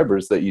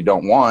subscribers that you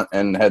don't want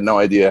and had no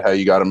idea how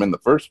you got them in the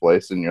first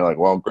place. And you're like,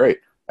 well, great.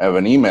 I have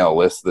an email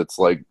list that's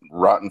like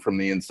rotten from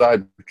the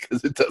inside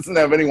because it doesn't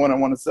have anyone I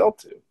want to sell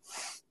to.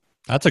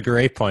 That's a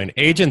great point.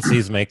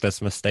 Agencies make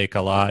this mistake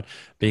a lot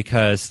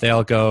because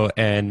they'll go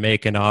and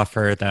make an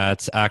offer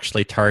that's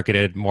actually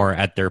targeted more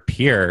at their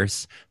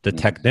peers, the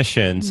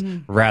technicians,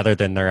 rather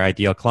than their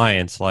ideal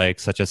clients, like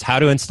such as how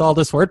to install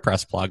this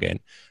WordPress plugin.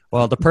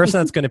 Well, the person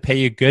that's going to pay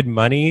you good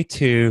money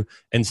to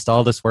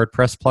install this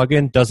WordPress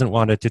plugin doesn't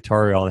want a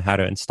tutorial on how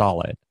to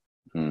install it.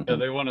 Yeah,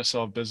 they want to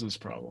solve business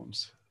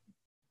problems.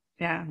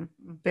 Yeah,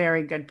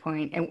 very good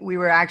point. And we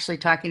were actually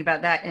talking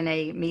about that in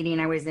a meeting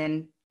I was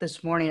in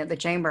this morning at the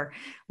chamber,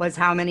 was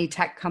how many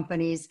tech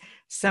companies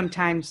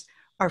sometimes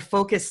are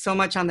focused so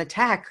much on the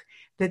tech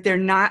that they're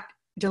not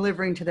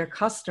delivering to their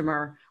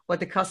customer what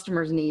the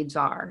customer's needs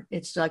are.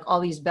 It's like all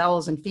these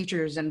bells and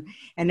features and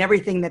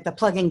everything that the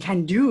plugin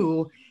can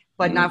do,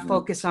 but not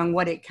focus on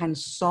what it can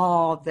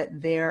solve that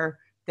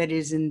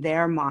is in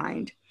their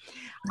mind.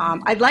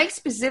 I'd like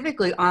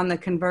specifically on the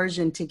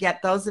conversion to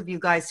get those of you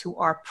guys who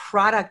are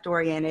product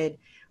oriented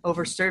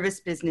over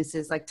service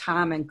businesses like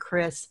Tom and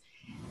Chris,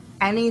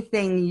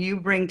 anything you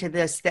bring to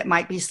this that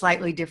might be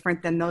slightly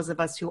different than those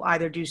of us who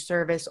either do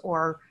service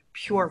or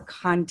pure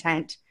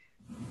content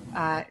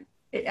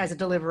as a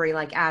delivery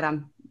like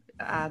Adam,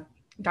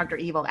 Dr.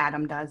 Evil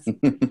Adam does.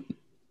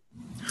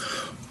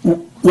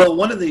 Well,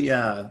 one of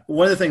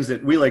the things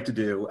that we like to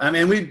do, I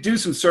mean, we do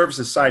some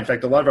services side. In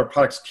fact, a lot of our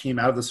products came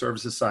out of the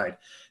services side.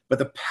 But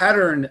the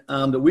pattern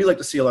that we like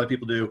to see a lot of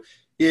people do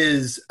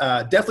is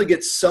definitely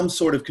get some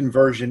sort of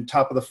conversion,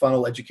 top of the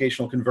funnel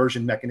educational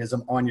conversion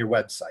mechanism on your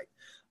website.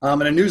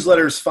 And a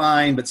newsletter is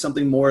fine, but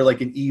something more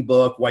like an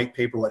ebook, white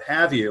paper, what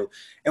have you.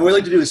 And what we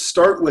like to do is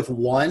start with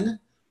one,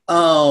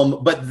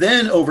 but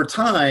then over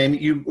time,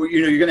 you're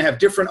going to have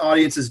different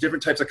audiences,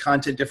 different types of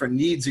content, different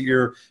needs that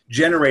you're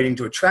generating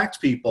to attract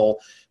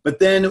people. But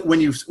then when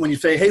you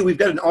say, hey, we've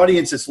got an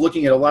audience that's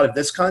looking at a lot of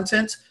this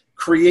content,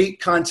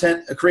 create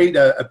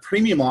a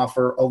premium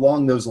offer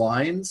along those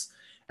lines,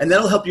 and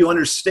that'll help you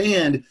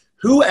understand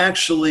who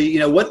actually,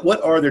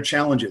 what are their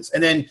challenges?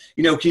 And then,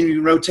 can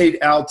you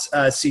rotate out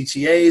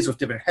CTAs with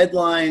different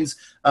headlines,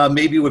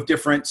 maybe with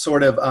different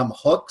sort of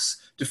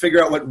hooks to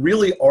figure out what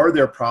really are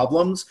their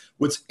problems?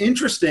 What's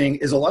interesting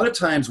is a lot of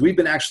times we've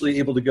been actually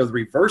able to go the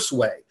reverse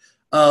way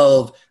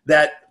of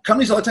that.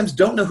 Companies a lot of times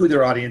don't know who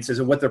their audience is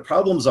and what their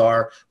problems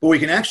are, but we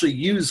can actually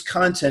use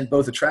content,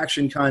 both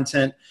attraction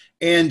content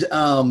and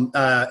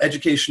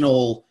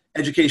educational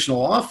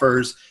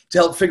offers to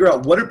help figure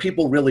out what are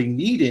people really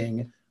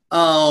needing.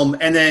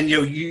 And then,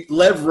 you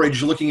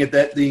leverage looking at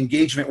the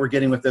engagement we're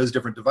getting with those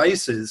different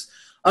devices.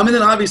 And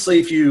then obviously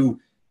if you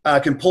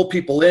can pull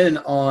people in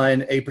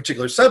on a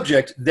particular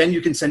subject, then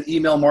you can send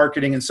email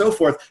marketing and so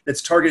forth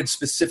that's targeted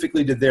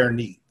specifically to their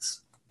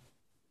needs.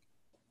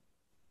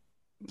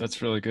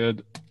 That's really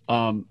good.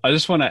 I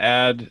just want to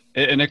add,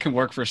 and it can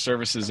work for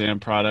services and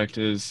product,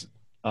 is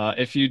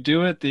if you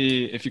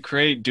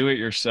create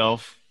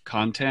do-it-yourself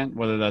content,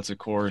 whether that's a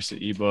course,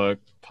 an ebook,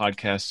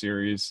 podcast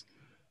series,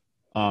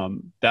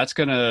 that's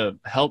going to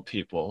help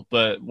people.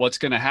 But what's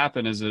going to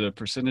happen is that a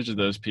percentage of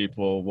those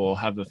people will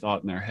have the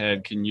thought in their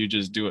head, can you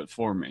just do it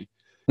for me?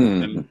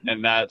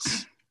 And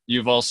that's,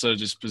 you've also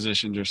just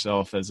positioned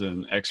yourself as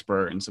an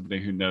expert and somebody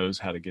who knows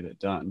how to get it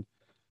done.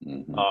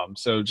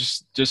 So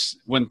just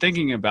when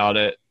thinking about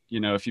it,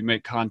 if you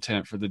make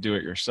content for the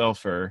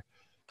do-it-yourselfer,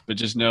 but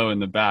just know in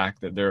the back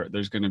that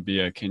there's going to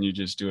be a can you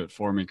just do it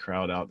for me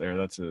crowd out there.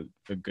 That's a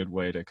good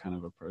way to kind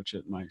of approach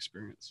it in my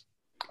experience.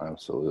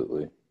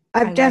 Absolutely.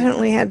 I've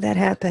definitely had that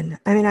happen.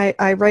 I mean,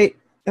 I write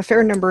a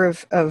fair number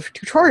of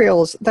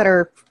tutorials that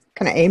are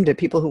kind of aimed at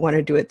people who want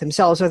to do it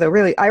themselves, although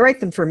really I write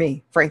them for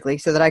me, frankly,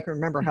 so that I can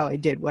remember how I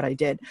did what I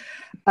did,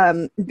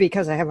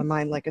 because I have a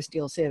mind like a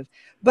steel sieve.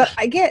 But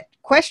I get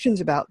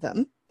questions about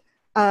them,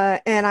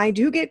 and I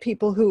do get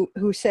people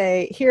who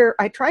say, here,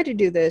 I tried to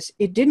do this,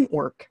 it didn't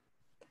work.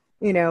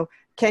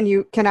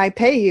 Can I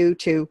pay you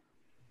to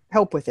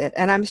help with it?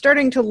 And I'm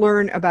starting to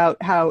learn about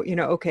how,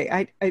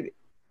 okay,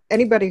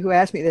 anybody who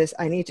asks me this,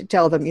 I need to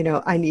tell them,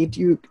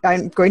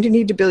 I'm going to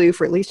need to bill you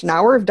for at least an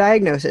hour of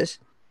diagnosis,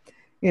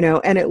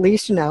 and at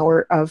least an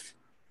hour of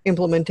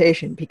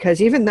implementation,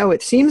 because even though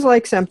it seems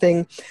like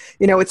something,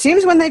 it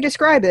seems when they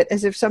describe it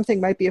as if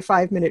something might be a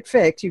 5-minute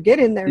fix, you get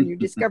in there and you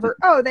discover,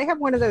 oh, they have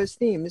one of those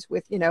themes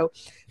with,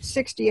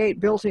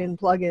 68 built-in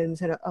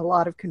plugins and a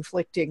lot of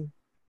conflicting,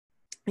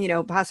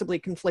 possibly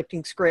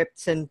conflicting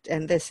scripts and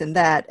this and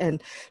that.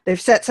 And they've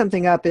set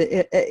something up,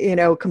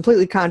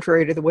 completely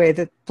contrary to the way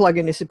the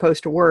plugin is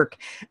supposed to work.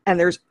 And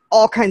there's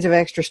all kinds of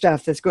extra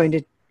stuff that's going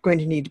to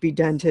need to be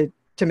done to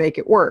make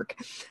it work.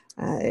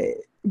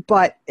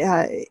 But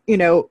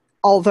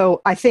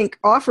although I think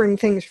offering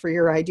things for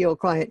your ideal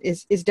client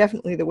is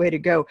definitely the way to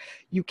go,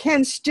 you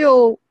can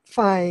still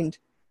find,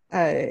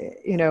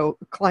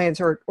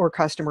 clients or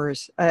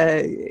customers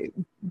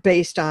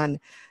based on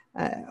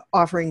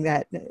offering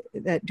that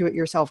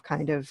do-it-yourself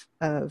kind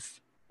of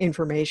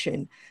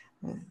information.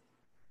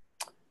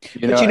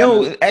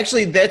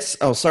 Actually, that's.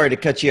 Oh, sorry to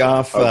cut you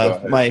off,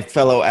 my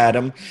fellow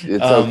Adam.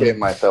 It's okay,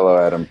 my fellow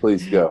Adam.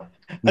 Please go.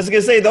 I was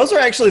going to say, those are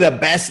actually the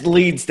best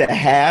leads to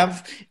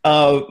have.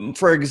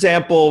 For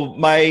example,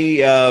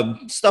 my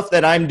stuff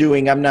that I'm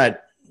doing, I'm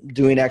not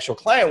doing actual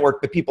client work,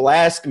 but people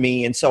ask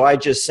me, and so I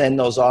just send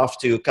those off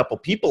to a couple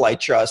people I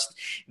trust.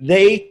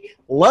 They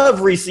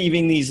love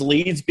receiving these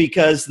leads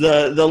because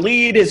the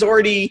lead is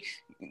already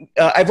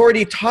I've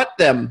already taught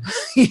them,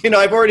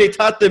 I've already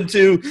taught them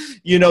to,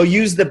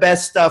 use the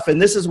best stuff,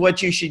 and this is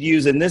what you should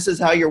use, and this is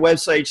how your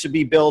website should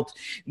be built.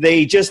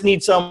 They just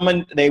need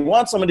they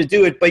want someone to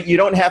do it, but you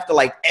don't have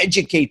to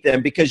educate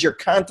them because your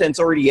content's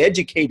already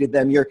educated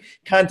them. Your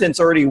content's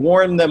already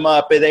warmed them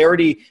up, and they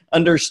already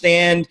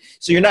understand.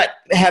 So you're not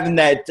having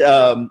that,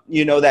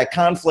 that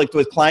conflict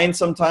with clients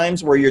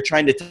sometimes where you're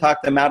trying to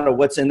talk them out of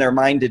what's in their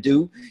mind to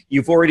do.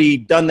 You've already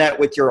done that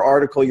with your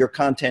article, your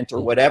content,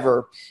 or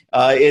whatever.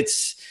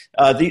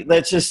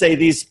 Let's just say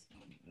these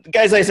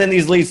guys I send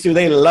these leads to,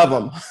 they love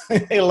them.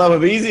 They love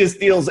them. Easiest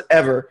deals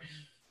ever.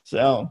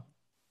 So.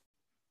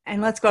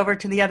 And let's go over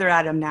to the other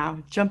Adam now.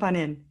 Jump on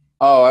in.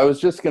 Oh, I was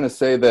just going to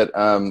say that,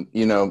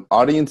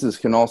 audiences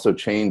can also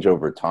change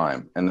over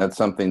time, and that's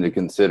something to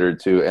consider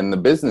too. And the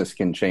business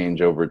can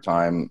change over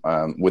time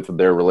with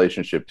their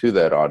relationship to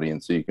that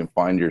audience. So you can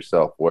find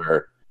yourself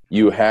where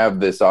you have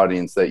this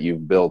audience that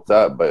you've built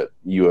up, but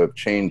you have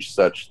changed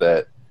such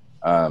that,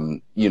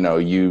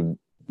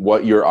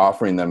 what you're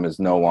offering them is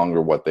no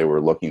longer what they were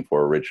looking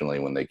for originally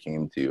when they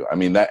came to you. I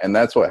mean,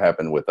 that's what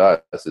happened with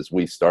us is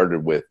we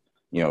started with,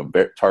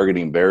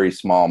 targeting very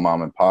small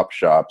mom and pop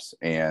shops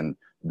and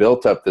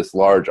built up this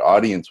large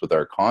audience with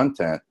our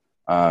content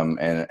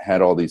and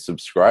had all these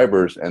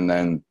subscribers. And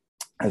then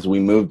as we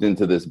moved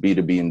into this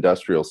B2B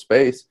industrial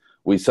space,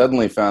 we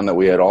suddenly found that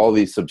we had all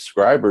these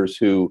subscribers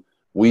who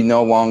we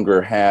no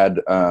longer had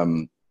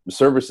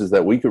services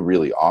that we could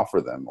really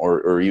offer them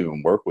or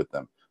even work with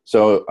them.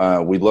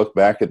 So we looked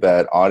back at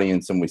that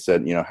audience and we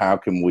said, how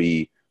can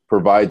we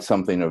provide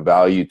something of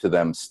value to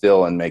them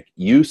still and make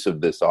use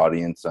of this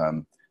audience?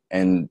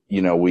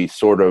 We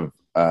sort of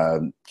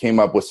came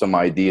up with some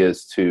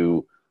ideas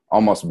to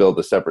almost build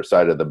a separate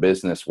side of the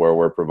business where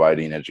we're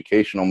providing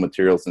educational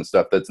materials and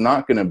stuff that's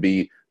not going to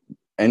be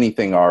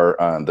anything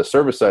the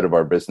service side of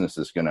our business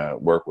is going to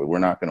work with. We're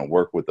not going to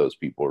work with those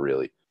people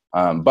really.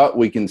 But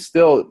we can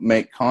still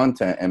make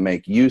content and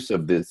make use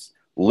of this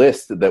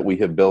list that we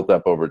have built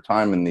up over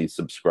time and these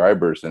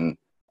subscribers. And,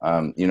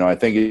 I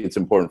think it's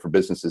important for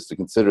businesses to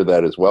consider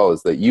that as well,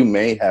 is that you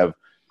may have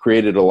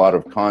created a lot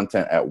of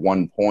content at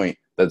one point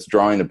that's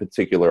drawing a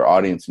particular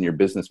audience and your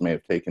business may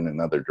have taken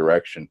another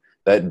direction.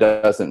 That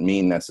doesn't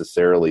mean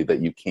necessarily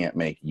that you can't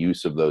make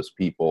use of those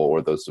people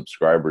or those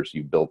subscribers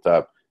you built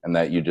up and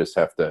that you just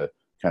have to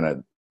kind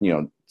of,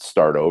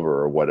 start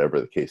over or whatever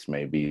the case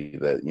may be.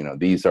 That,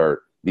 these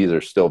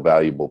are still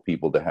valuable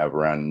people to have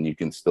around, and you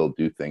can still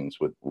do things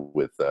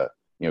with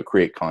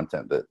create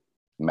content that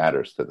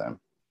matters to them.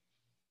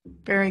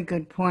 Very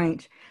good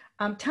point.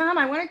 Tom,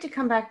 I wanted to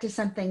come back to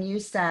something you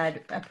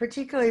said,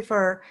 particularly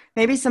for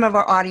maybe some of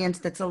our audience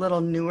that's a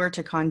little newer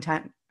to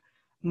content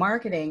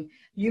marketing.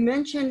 You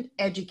mentioned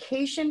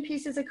education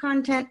pieces of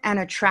content and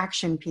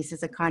attraction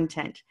pieces of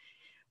content.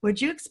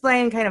 Would you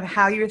explain kind of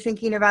how you're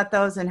thinking about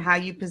those and how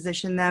you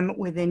position them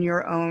within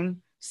your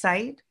own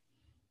site?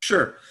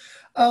 Sure.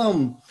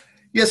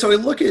 So we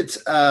look at,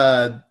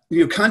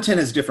 content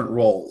has different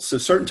roles. So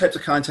certain types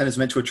of content is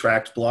meant to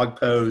attract blog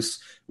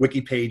posts,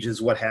 wiki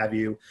pages, what have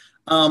you.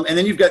 And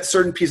then you've got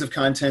certain pieces of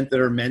content that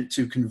are meant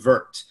to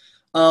convert.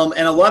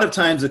 And a lot of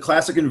times the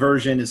classic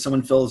conversion is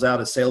someone fills out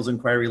a sales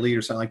inquiry lead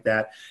or something like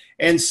that.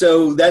 And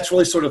so that's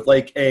really sort of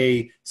like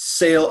a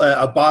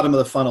bottom of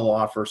the funnel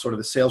offer, sort of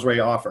a sales ready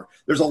offer.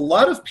 There's a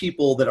lot of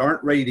people that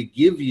aren't ready to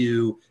give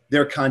you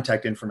their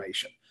contact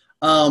information.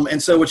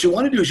 And so what you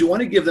want to do is you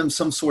want to give them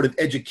some sort of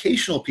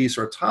educational piece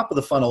or a top of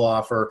the funnel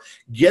offer,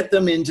 get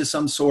them into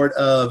some sort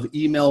of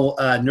email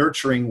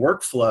nurturing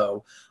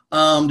workflow.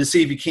 to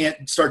see if you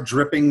can't start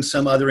dripping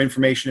some other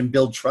information and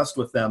build trust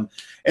with them.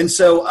 And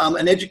so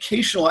an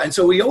educational, and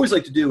so we always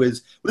like to do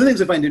is, one of the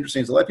things I find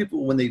interesting is a lot of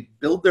people, when they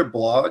build their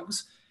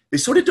blogs, they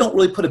sort of don't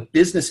really put a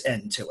business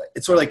end to it.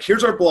 It's sort of like,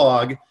 here's our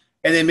blog,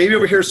 and then maybe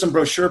over here some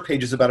brochure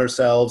pages about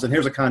ourselves, and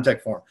here's a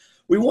contact form.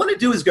 What we want to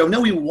do is go, no,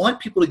 we want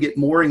people to get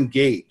more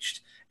engaged.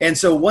 And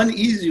so one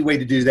easy way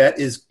to do that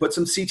is put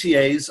some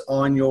CTAs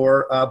on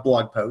your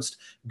blog post,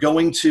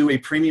 going to a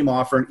premium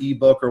offer, an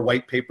ebook or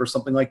white paper,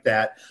 something like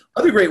that.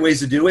 Other great ways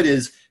to do it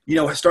is,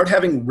 start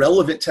having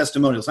relevant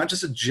testimonials, not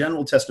just a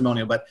general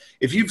testimonial, but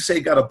if you've, say,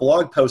 got a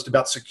blog post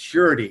about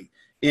security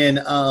in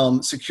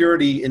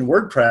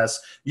WordPress,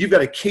 you've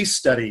got a case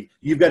study,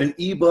 you've got an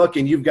ebook,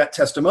 and you've got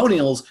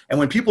testimonials. And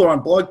when people are on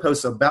blog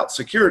posts about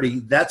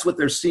security, that's what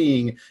they're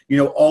seeing,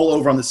 all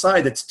over on the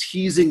side, that's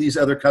teasing these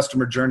other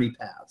customer journey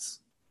paths.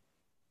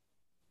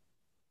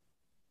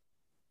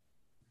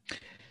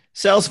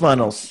 Sales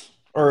funnels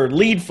or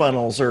lead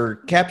funnels or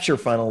capture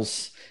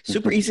funnels.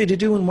 Super easy to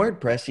do in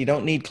WordPress. You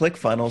don't need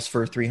ClickFunnels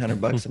for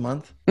 $300 a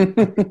month.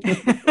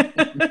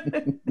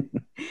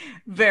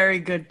 Very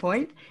good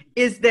point.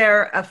 Is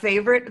there a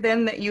favorite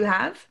then that you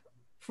have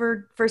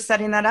for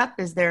setting that up?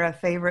 Is there a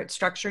favorite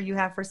structure you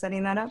have for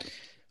setting that up?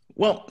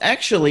 Well,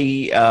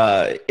 actually,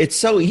 it's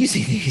so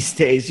easy these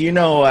days.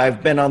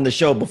 I've been on the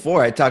show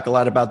before. I talk a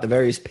lot about the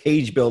various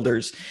page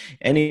builders.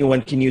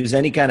 Anyone can use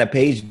any kind of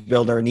page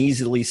builder and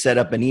easily set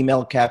up an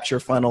email capture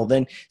funnel,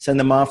 then send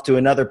them off to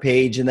another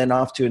page and then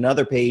off to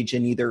another page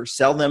and either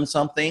sell them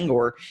something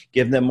or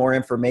give them more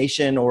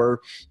information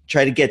or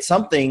try to get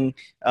something,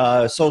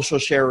 social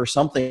share or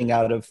something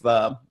out of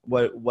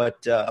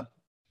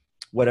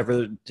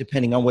whatever,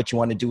 depending on what you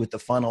want to do with the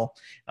funnel.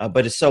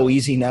 But it's so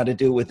easy now to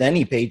do with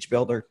any page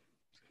builder.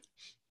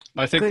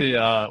 I think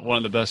one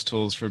of the best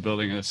tools for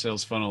building a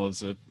sales funnel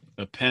is a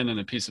pen and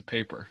a piece of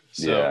paper.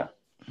 So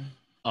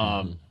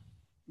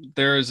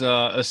there's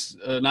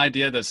an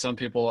idea that some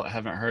people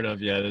haven't heard of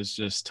yet is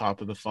just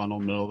top of the funnel,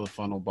 middle of the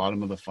funnel,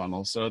 bottom of the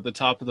funnel. So at the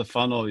top of the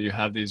funnel, you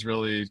have these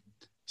really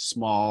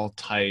small,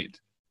 tight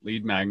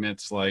lead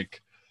magnets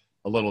like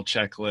a little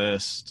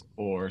checklist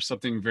or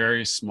something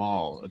very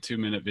small, a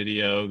 2-minute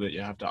video that you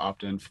have to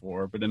opt in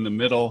for. But in the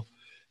middle,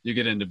 you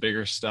get into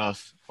bigger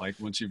stuff, like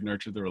once you've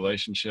nurtured the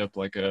relationship,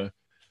 like a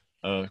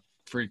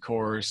free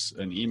course,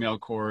 an email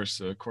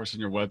course, a course on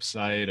your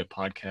website, a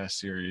podcast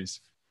series.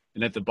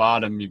 And at the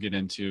bottom, you get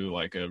into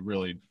like a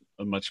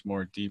much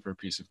more deeper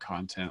piece of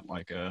content,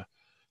 like a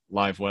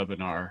live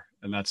webinar.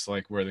 And that's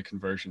like where the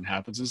conversion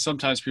happens. And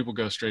sometimes people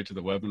go straight to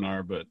the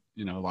webinar, but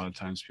a lot of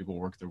times people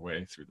work their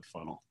way through the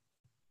funnel.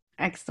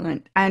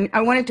 Excellent. And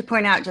I wanted to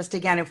point out just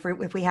again, if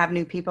we have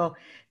new people,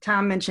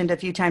 Tom mentioned a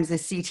few times the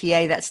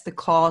CTA, that's the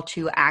call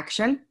to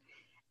action.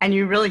 And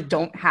you really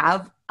don't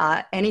have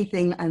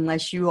anything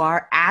unless you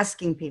are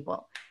asking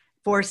people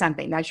for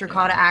something. That's your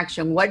call to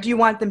action. What do you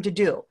want them to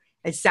do?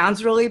 It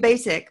sounds really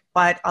basic,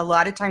 but a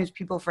lot of times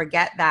people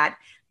forget that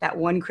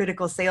one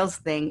critical sales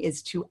thing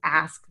is to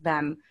ask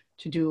them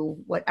to do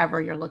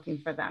whatever you're looking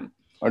for them.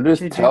 Or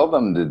just tell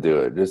them to do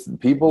it. Just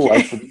people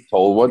like to be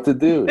told what to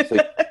do. It's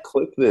like,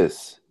 click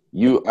this.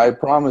 I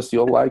promise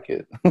you'll like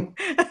it.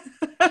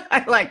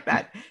 I like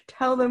that.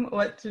 Tell them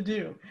what to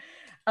do.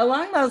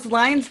 Along those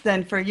lines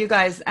then for you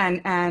guys,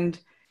 and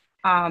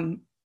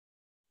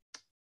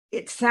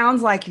it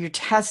sounds like you're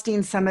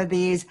testing some of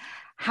these.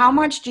 How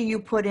much do you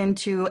put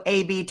into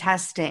A/B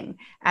testing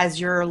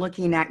as you're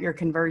looking at your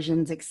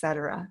conversions, et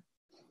cetera?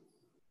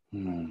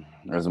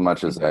 As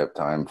much as I have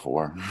time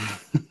for.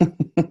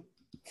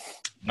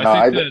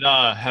 I think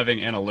that having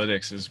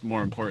analytics is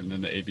more important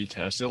than the A/B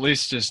test. At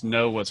least just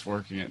know what's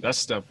working. That's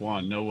step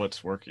one. Know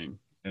what's working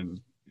and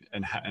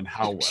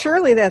how well.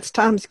 Surely that's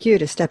Tom's cue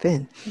to step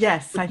in.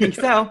 Yes, I think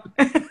so.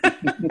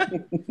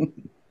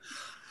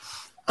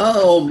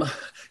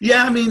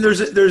 Yeah, I mean,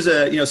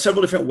 there's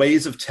several different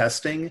ways of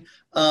testing.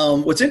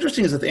 What's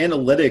interesting is that the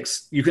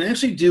analytics, you can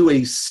actually do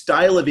a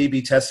style of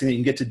A/B testing that you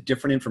can get to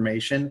different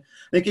information.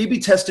 I think A/B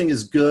testing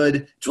is good.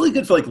 It's really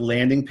good for like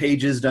landing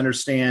pages to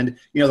understand,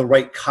 the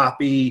right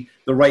copy,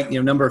 the right,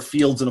 number of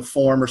fields in a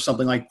form or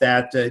something like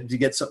that to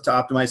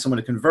optimize someone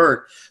to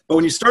convert. But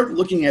when you start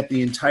looking at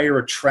the entire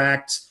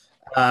attract,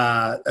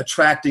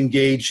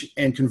 engage,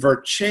 and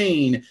convert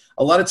chain,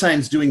 a lot of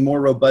times doing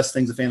more robust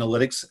things with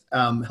analytics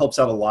helps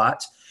out a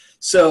lot.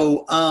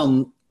 So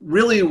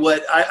really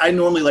what I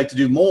normally like to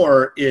do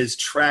more is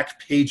track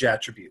page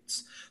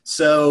attributes.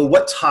 So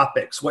what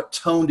topics, what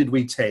tone did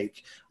we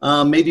take?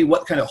 Maybe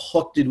what kind of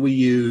hook did we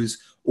use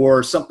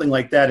or something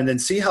like that, and then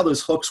see how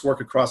those hooks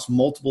work across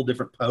multiple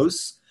different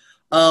posts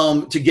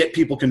to get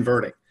people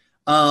converting.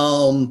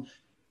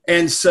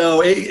 And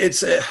so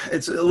it's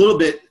a little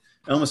bit,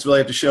 I almost really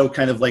have to show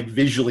kind of like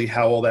visually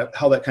how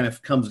that kind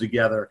of comes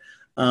together.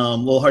 A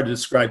little hard to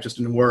describe just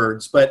in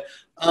words, but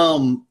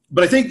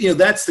I think,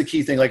 that's the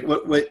key thing. Like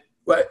what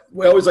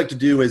we always like to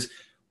do is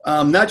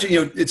not just,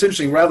 it's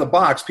interesting, right out of the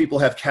box, people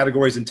have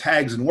categories and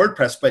tags in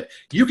WordPress, but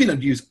you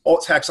can use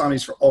alt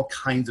taxonomies for all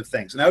kinds of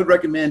things. And I would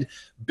recommend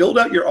build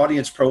out your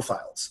audience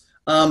profiles.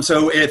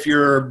 So if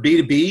you're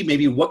B2B,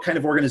 maybe what kind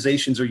of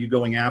organizations are you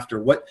going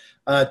after? What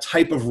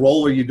type of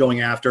role are you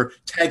going after?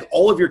 Tag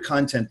all of your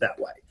content that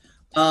way.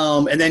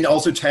 And then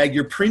also tag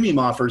your premium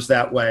offers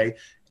that way.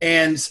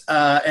 And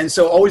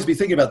so always be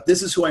thinking about,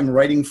 this is who I'm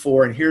writing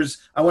for, and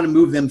I want to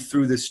move them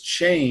through this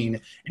chain,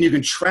 and you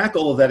can track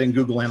all of that in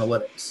Google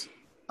Analytics.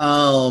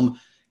 And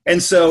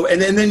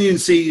then you can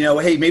see,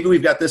 hey, maybe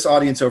we've got this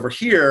audience over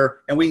here,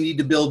 and we need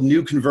to build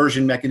new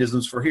conversion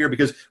mechanisms for here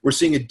because we're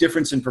seeing a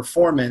difference in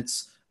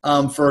performance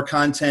for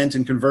content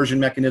and conversion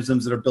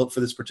mechanisms that are built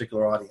for this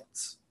particular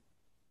audience.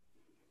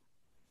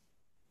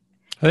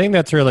 I think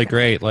that's really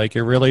great. Like,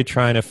 you're really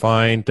trying to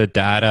find the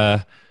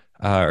data,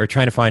 or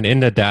trying to find in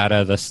the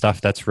data the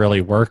stuff that's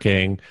really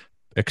working,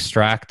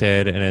 extract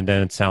it, and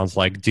then it sounds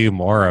like do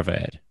more of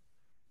it.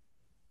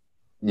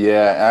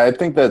 Yeah, I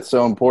think that's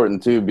so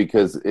important too,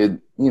 because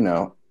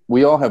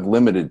we all have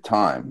limited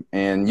time,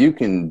 and you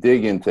can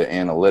dig into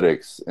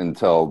analytics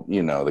until,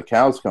 the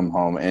cows come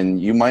home, and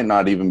you might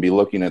not even be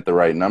looking at the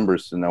right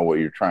numbers to know what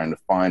you're trying to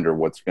find or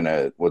what's going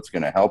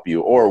to help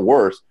you. Or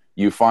worse,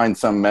 you find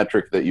some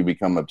metric that you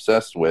become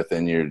obsessed with,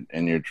 and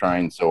you're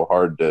trying so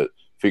hard to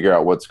figure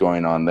out what's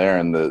going on there,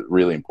 and the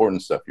really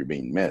important stuff you're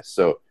being missed.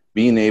 So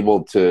being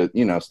able to,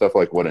 stuff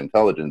like what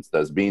intelligence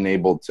does, being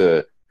able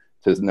to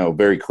know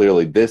very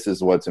clearly, this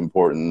is what's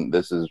important,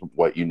 this is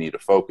what you need to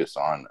focus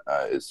on,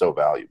 is so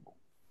valuable.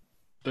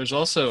 There's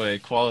also a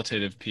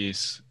qualitative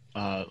piece,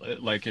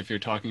 like if you're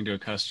talking to a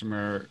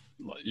customer,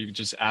 you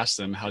just ask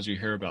them, how'd you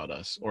hear about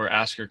us? Or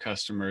ask your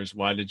customers,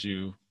 why did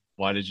you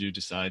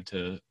decide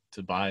to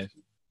buy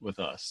with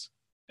us?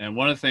 And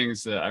one of the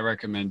things that I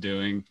recommend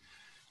doing,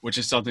 which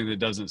is something that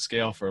doesn't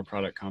scale for a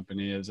product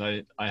company, is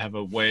I have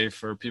a way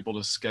for people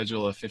to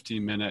schedule a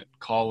 15-minute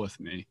call with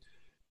me.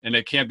 And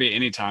it can't be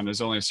any time.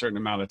 There's only a certain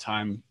amount of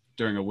time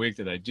during a week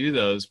that I do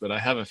those, but I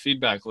have a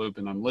feedback loop,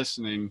 and I'm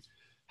listening.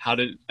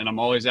 And I'm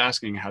always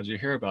asking, how'd you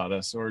hear about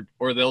us?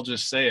 Or they'll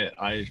just say it.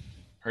 I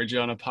heard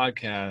you on a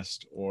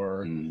podcast,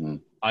 or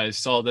I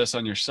saw this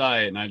on your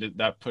site, and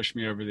that pushed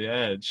me over the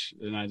edge,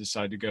 and I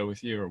decided to go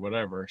with you, or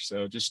whatever.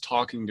 So just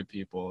talking to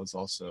people is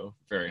also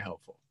very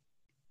helpful.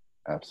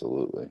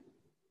 Absolutely.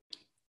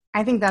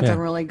 I think that's a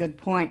really good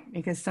point,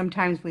 because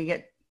sometimes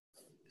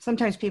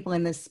people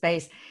in this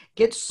space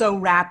get so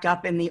wrapped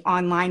up in the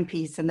online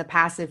piece and the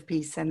passive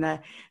piece and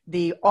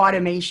the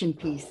automation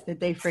piece that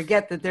they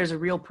forget that there's a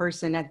real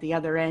person at the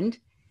other end.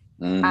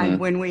 Mm-hmm. And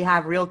when we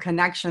have real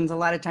connections, a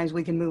lot of times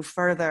we can move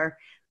further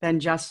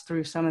than just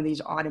through some of these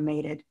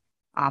automated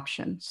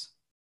options.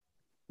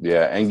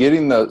 Yeah, and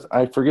getting those,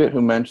 I forget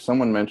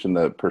someone mentioned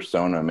the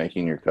persona,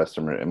 making your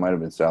customer, it might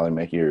have been Sally,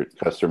 making your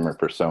customer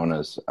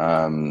personas,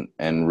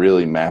 and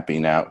really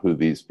mapping out who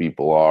these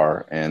people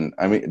are. And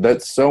I mean,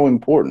 that's so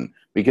important,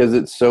 because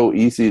it's so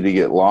easy to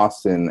get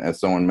lost in,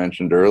 as someone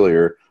mentioned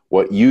earlier,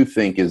 what you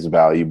think is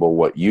valuable,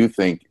 what you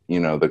think,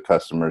 the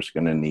customer's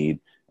going to need,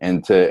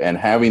 and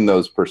having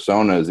those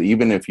personas,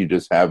 even if you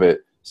just have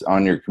it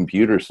on your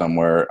computer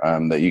somewhere,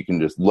 that you can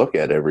just look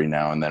at every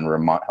now and then,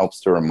 helps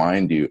to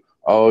remind you,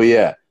 oh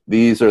yeah,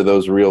 these are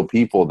those real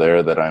people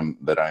there that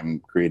I'm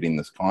creating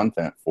this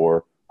content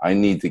for. I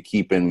need to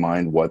keep in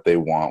mind what they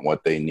want,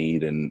 what they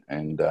need, and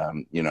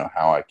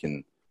how I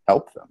can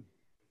help them.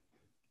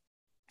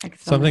 Excellent.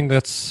 Something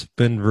that's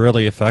been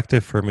really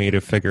effective for me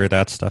to figure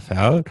that stuff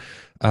out.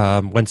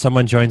 When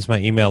someone joins my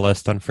email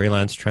list on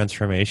Freelance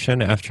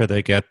Transformation, after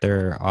they get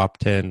their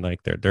opt-in,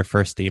 like their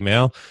first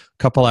email, a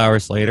couple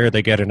hours later,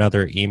 they get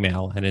another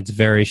email, and it's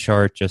very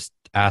short, just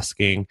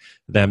asking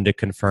them to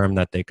confirm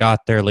that they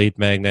got their lead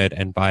magnet,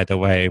 and by the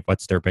way,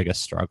 what's their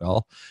biggest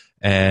struggle.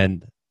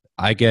 And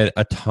I get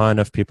a ton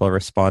of people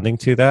responding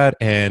to that,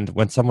 and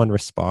when someone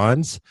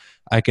responds,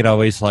 I could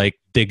always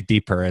dig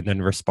deeper and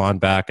then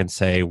respond back and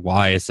say,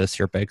 why is this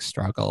your big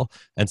struggle?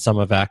 And some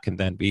of that can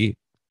then be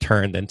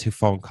turned into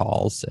phone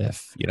calls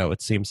if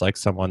it seems like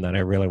someone that I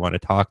really want to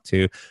talk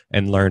to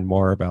and learn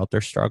more about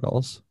their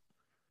struggles.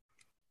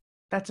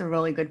 That's a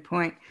really good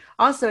point.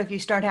 Also, if you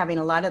start having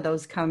a lot of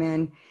those come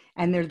in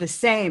and they're the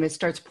same, it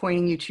starts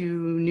pointing you to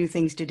new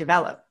things to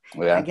develop.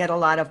 Yeah. I get a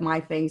lot of my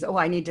things. Oh,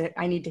 I need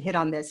to hit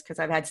on this because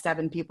I've had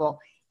 7 people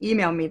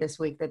email me this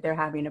week that they're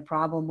having a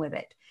problem with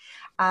it.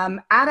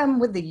 Adam,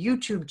 with the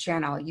YouTube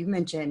channel, you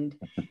mentioned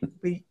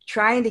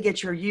trying to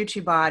get your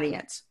YouTube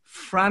audience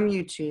from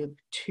YouTube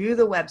to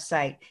the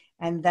website,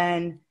 and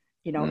then,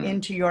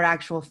 into your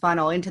actual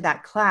funnel, into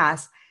that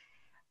class.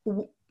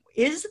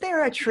 Is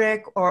there a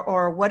trick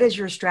or what is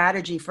your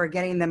strategy for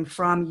getting them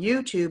from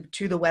YouTube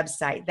to the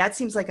website? That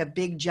seems like a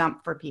big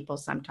jump for people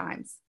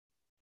sometimes.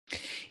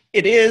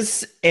 It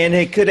is, and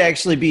it could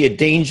actually be a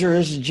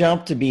dangerous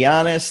jump, to be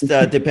honest,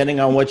 depending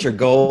on what your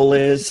goal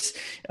is,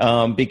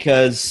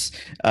 because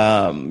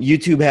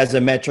YouTube has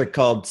a metric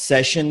called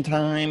session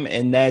time,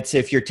 and that's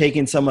if you're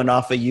taking someone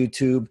off of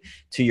YouTube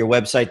to your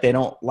website, they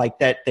don't like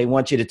that. They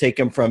want you to take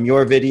them from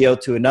your video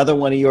to another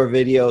one of your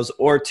videos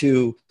or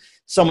to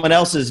someone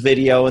else's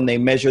video, and they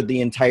measure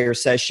the entire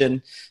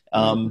session.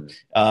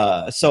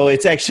 So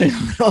it's actually a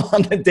little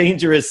on the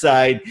dangerous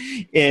side.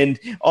 And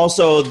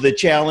also the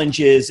challenge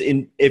is,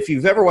 if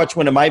you've ever watched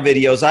one of my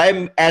videos,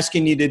 I'm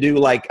asking you to do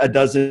like a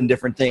dozen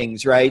different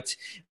things, right?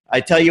 I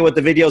tell you what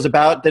the video is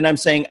about. Then I'm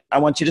saying, I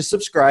want you to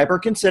subscribe or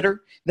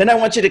consider. Then I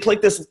want you to click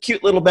this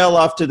cute little bell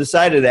off to the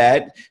side of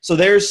that. So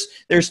there's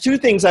 2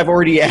 things I've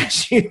already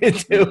asked you to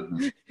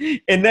do.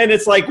 And then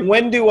it's like,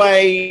 when do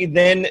I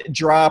then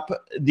drop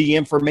the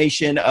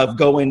information of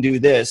go and do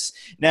this?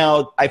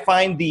 Now, I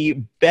find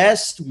the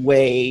best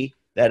way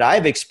that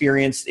I've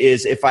experienced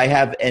is if I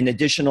have an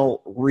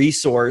additional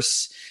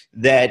resource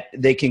that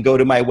they can go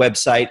to my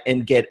website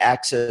and get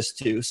access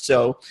to.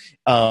 So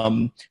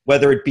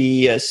whether it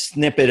be a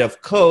snippet of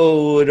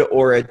code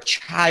or a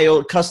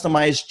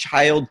customized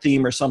child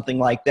theme or something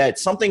like that,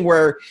 something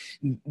where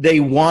they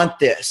want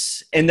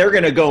this and they're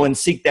going to go and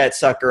seek that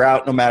sucker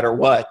out no matter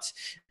what.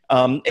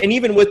 And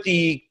even with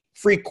the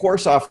free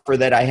course offer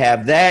that I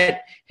have,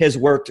 that has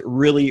worked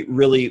really,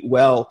 really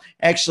well.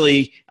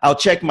 Actually, I'll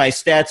check my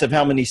stats of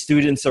how many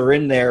students are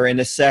in there in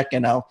a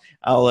second.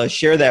 I'll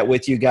share that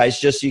with you guys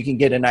just so you can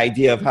get an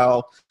idea of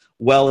how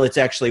well it's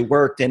actually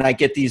worked. And I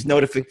get these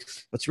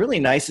notifications. What's really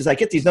nice is I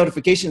get these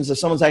notifications if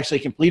someone's actually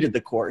completed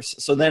the course.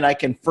 So then I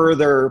can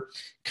further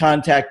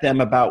contact them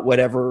about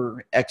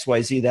whatever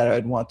XYZ that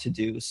I'd want to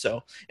do.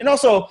 So, and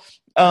also,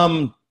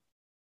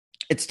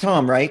 it's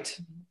Tom, right?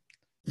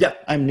 Yeah,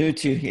 I'm new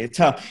to it.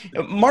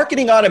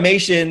 Marketing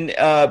automation,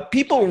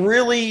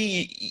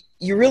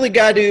 you really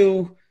got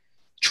to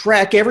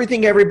track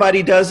everything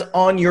everybody does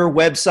on your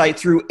website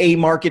through a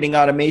marketing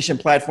automation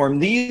platform.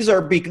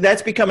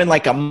 That's becoming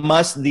like a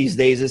must these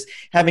days, is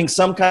having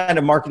some kind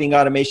of marketing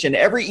automation.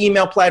 Every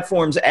email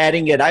platform's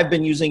adding it. I've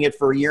been using it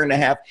for a year and a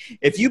half.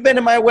 If you've been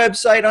to my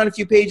website on a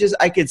few pages,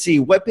 I could see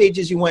what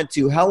pages you went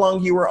to, how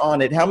long you were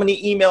on it, how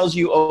many emails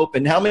you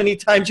opened, how many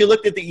times you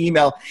looked at the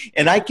email,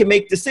 and I can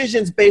make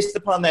decisions based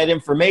upon that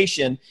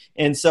information.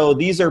 And so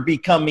these are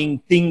becoming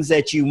things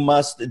that you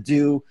must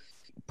do.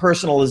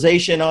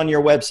 Personalization on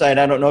your website.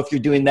 I don't know if you're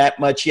doing that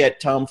much yet,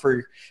 Tom,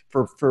 for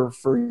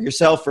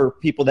yourself or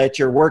people that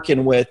you're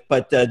working with,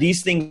 but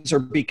these things are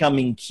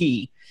becoming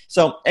key.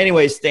 So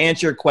anyways, to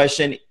answer your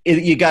question,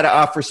 you got to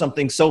offer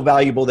something so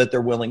valuable that they're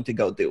willing to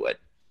go do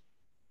it.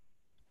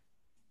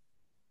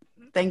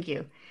 Thank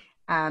you.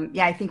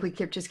 Yeah, I think we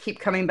just keep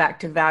coming back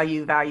to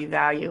value,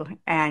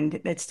 and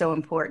it's so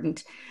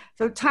important.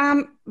 So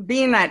Tom,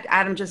 being that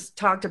Adam just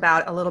talked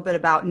about a little bit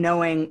about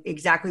knowing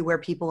exactly where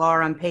people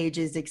are on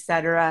pages, et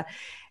cetera,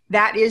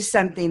 that is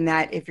something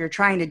that if you're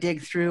trying to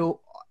dig through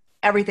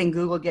everything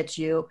Google gets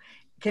you,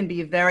 can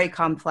be very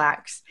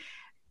complex.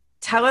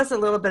 Tell us a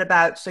little bit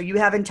about, so you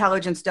have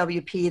Intelligence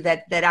WP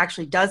that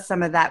actually does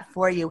some of that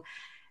for you.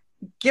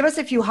 Give us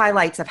a few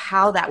highlights of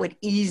how that would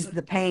ease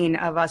the pain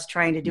of us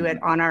trying to do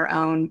it on our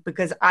own,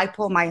 because I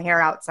pull my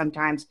hair out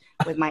sometimes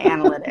with my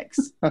analytics.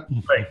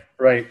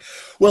 Right.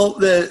 Well,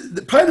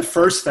 probably the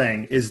first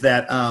thing is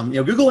that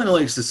Google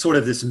Analytics is sort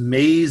of this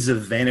maze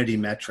of vanity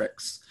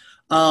metrics,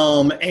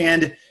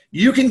 and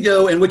you can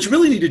go, and what you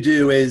really need to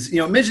do is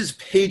it measures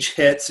page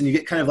hits, and you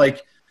get kind of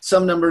like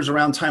some numbers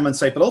around time on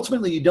site, but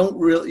ultimately it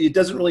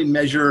doesn't really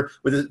measure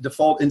with a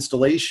default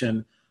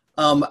installation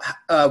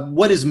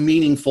what is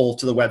meaningful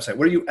to the website.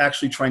 What are you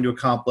actually trying to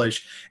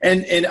accomplish?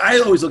 And I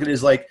always look at it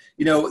as like,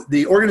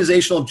 the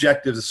organizational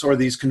objectives is sort of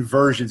these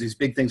conversions, these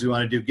big things we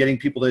want to do, getting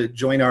people to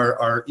join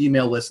our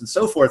email list and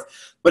so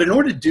forth. But in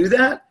order to do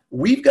that,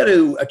 we've got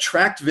to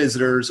attract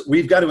visitors.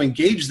 We've got to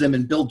engage them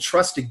and build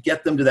trust to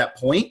get them to that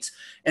point.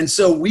 And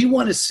so we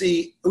want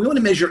to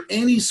measure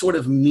any sort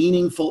of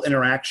meaningful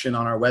interaction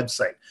on our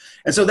website.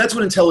 And so that's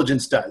what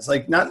intelligence does.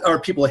 Like, not are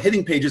people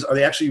hitting pages, are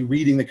they actually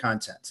reading the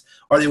content?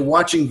 Are they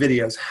watching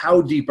videos?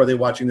 How deep are they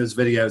watching those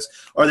videos?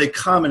 Are they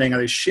commenting? Are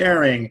they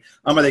sharing?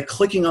 Are they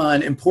clicking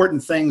on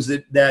important things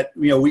that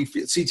we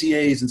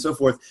CTAs and so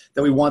forth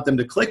that we want them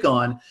to click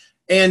on?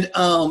 And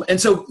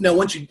so now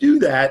once you do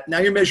that, now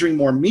you're measuring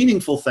more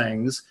meaningful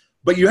things,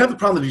 but you have the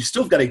problem that you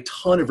still got a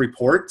ton of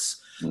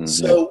reports. Mm-hmm.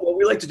 So what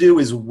we like to do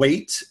is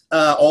weight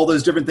all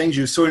those different things.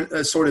 You sort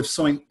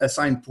of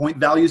assign point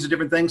values to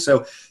different things.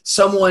 So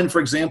someone, for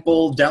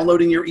example,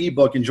 downloading your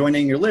ebook and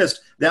joining your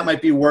list, that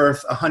might be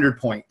worth 100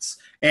 points.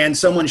 And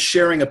someone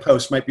sharing a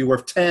post might be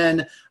worth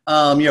 10.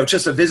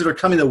 Just a visitor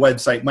coming to the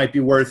website might be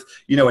worth,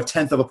 a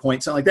tenth of a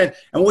point, something like that.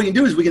 And what we can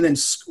do is we can then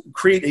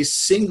create a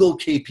single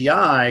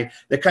KPI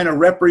that kind of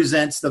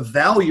represents the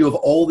value of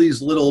all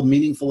these little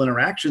meaningful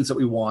interactions that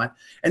we want.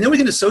 And then we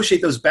can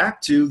associate those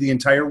back to the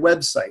entire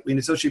website. We can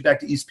associate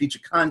back to each piece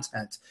of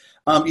content,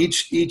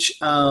 each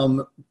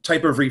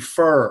type of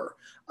refer.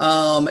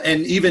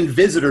 And even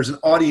visitors and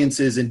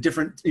audiences and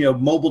different,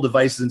 mobile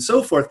devices and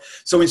so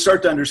forth. So we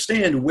start to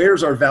understand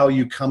where's our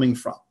value coming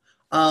from.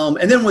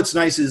 And then what's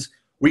nice is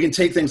we can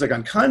take things like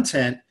on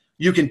content,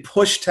 you can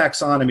push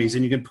taxonomies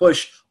and you can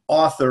push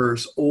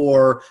authors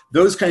or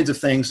those kinds of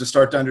things to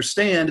start to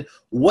understand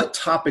what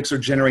topics are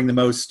generating the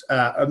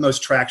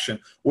most traction.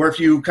 Or if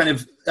you kind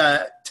of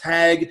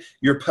tag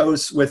your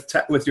posts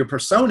with your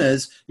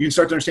personas, you can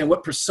start to understand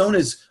what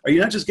personas are you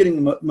not just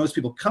getting most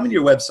people coming to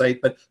your website,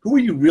 but who are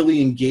you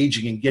really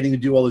engaging and getting to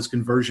do all those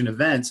conversion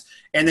events.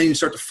 And then you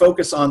start to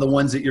focus on the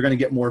ones that you're going to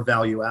get more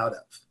value out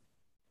of.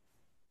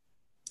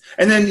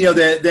 And then,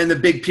 then the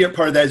big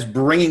part of that is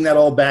bringing that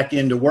all back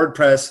into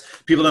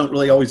WordPress. People don't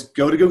really always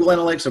go to Google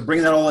Analytics, so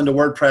bringing that all into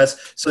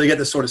WordPress. So they get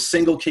this sort of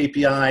single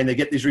KPI, and they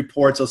get these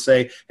reports. They'll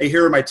say, hey,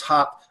 here are my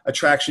top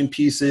attraction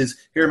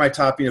pieces. Here are my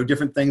top,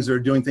 different things that are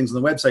doing things on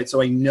the website.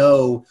 So I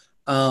know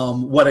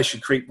what I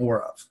should create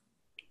more of.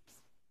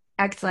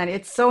 Excellent.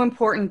 It's so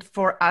important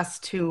for us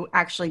to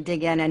actually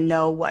dig in and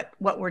know what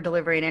we're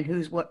delivering and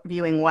who's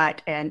viewing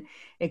what, and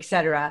et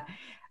cetera.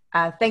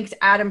 Thanks,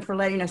 Adam, for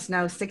letting us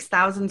know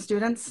 6,000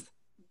 students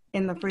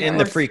in the free course. In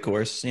the free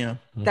course, yeah.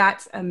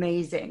 That's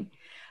amazing.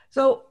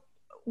 So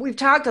we've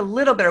talked a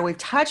little bit, or we've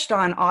touched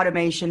on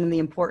automation and the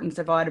importance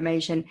of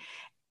automation.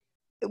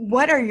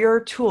 What are your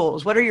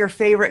tools? What are your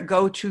favorite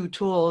go-to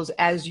tools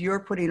as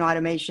you're putting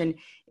automation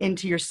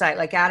into your site?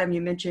 Like Adam,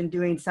 you mentioned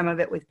doing some of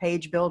it with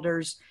page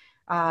builders.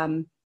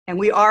 And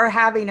we are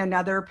having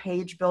another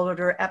page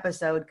builder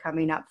episode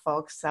coming up,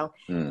 folks. So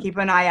keep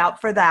an eye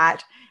out for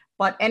that.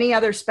 But any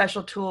other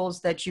special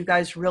tools that you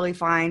guys really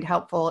find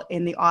helpful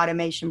in the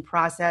automation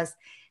process?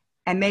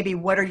 And maybe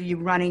what are you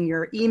running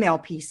your email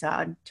piece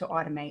on to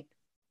automate?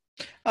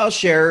 I'll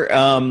share.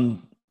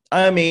 I'm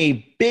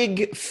a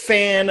big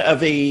fan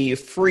of a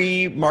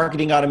free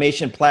marketing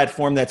automation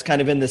platform that's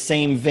kind of in the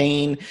same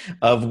vein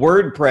of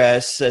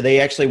WordPress.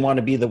 They actually want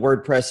to be the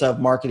WordPress of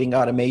marketing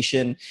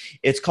automation.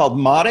 It's called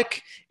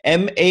Mautic,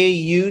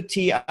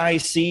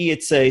 Mautic.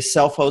 It's a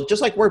self-host,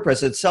 just like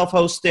WordPress. It's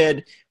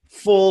self-hosted,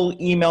 full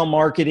email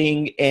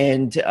marketing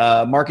and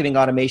marketing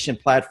automation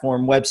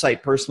platform,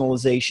 website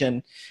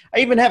personalization. I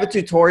even have a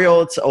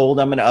tutorial. It's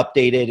old. I'm going to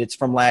update it. It's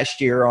from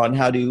last year on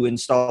how to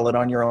install it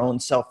on your own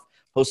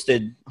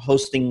self-hosted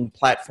hosting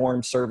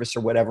platform service or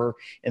whatever.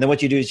 And then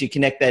what you do is you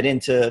connect that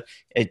into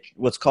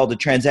what's called a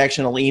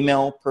transactional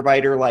email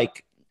provider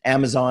like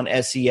Amazon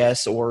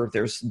SES, or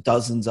there's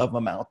dozens of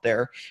them out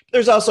there.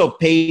 There's also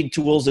paid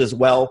tools as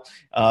well.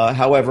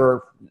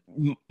 However,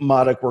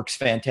 Mautic works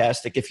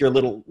fantastic. If you're a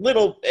little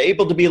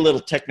able to be a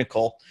little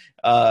technical,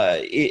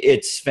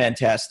 it's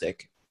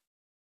fantastic.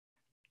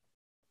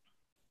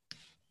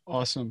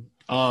 Awesome.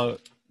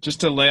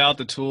 Just to lay out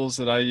the tools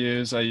that I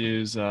use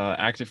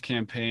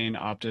ActiveCampaign,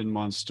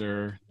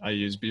 OptinMonster. I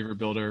use Beaver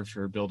Builder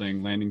for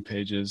building landing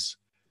pages.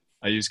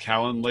 I use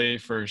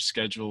Calendly for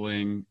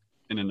scheduling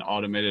in an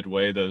automated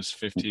way those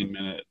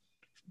 15-minute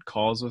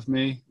calls with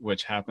me,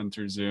 which happen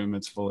through Zoom.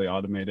 It's fully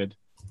automated.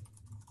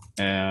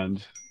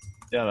 And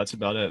yeah, that's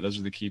about it. Those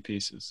are the key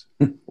pieces.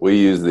 We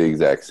use the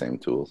exact same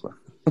tools.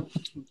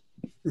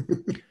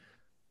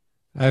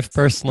 I've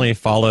personally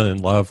fallen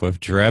in love with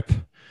Drip.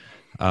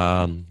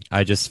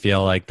 I just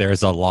feel like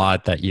there's a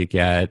lot that you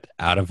get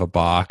out of a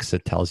box.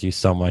 It tells you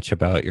so much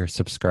about your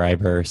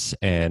subscribers.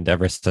 And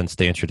ever since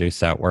they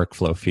introduced that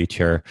workflow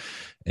feature,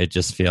 it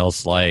just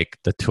feels like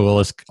the tool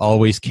is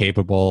always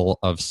capable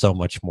of so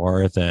much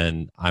more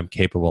than I'm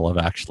capable of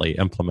actually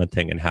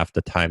implementing and have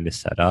the time to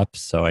set up.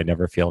 So I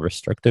never feel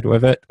restricted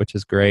with it, which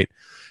is great.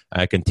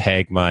 I can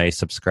tag my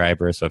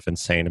subscribers with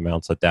insane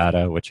amounts of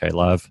data, which I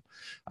love.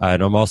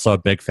 And I'm also a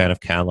big fan of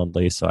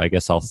Calendly, so I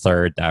guess I'll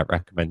third that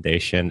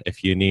recommendation.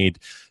 If you need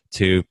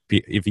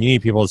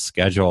people to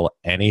schedule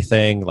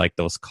anything like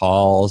those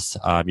calls,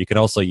 you can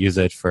also use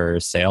it for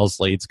sales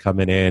leads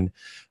coming in.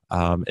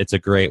 It's a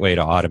great way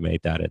to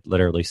automate that. It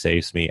literally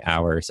saves me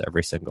hours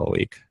every single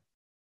week.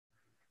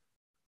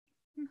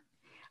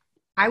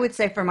 I would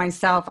say for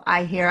myself,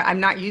 I'm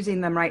not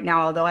using them right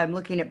now, although I'm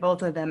looking at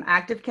both of them.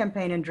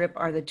 ActiveCampaign and Drip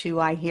are the two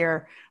I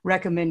hear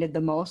recommended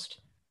the most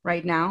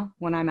right now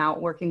when I'm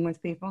out working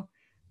with people.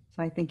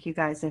 So I think you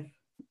guys have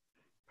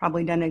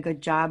probably done a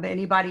good job.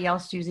 Anybody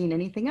else using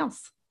anything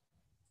else?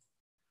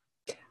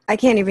 I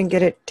can't even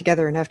get it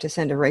together enough to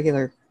send a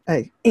regular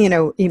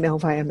email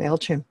via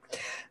MailChimp.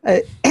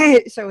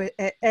 So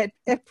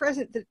at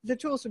present, the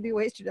tools would be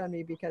wasted on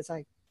me because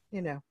I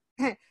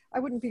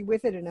wouldn't be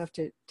with it enough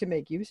to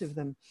make use of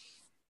them.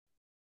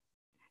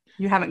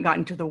 You haven't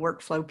gotten to the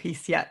workflow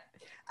piece yet.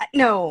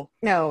 No,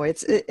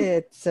 it's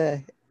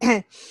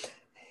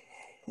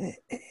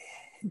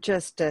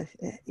just the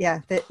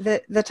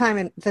time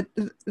and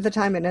the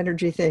time and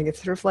energy thing.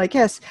 It's sort of like,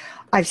 yes,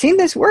 I've seen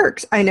this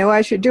works. I know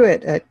I should do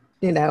it.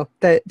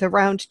 The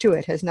round to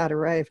it has not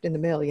arrived in the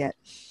mail yet.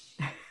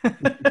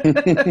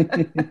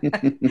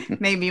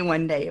 Maybe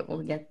one day it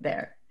will get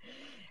there.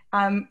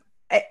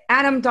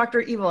 Adam,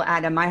 Dr. Evil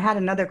Adam, I had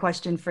another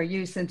question for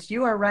you. Since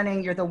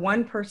you're the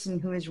one person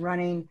who is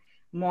running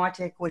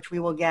Mautic, which we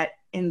will get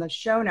in the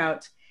show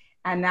notes,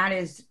 and that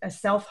is a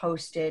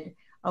self-hosted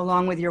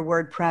along with your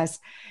WordPress.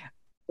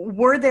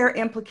 Were there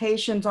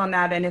implications on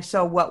that? And if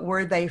so, what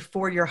were they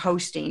for your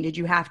hosting? Did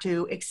you have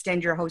to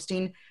extend your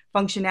hosting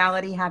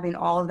functionality, having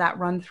all of that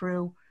run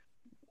through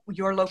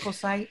your local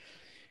site?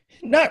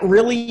 Not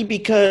really,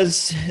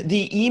 because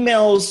the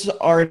emails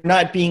are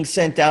not being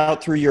sent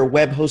out through your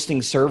web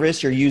hosting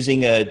service. You're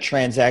using a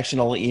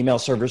transactional email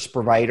service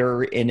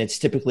provider, and it's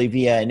typically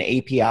via an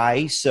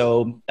API.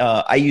 So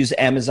I use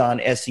Amazon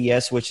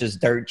SES, which is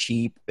dirt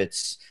cheap.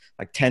 It's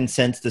like 10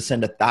 cents to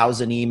send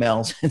 1,000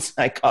 emails. It's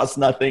like costs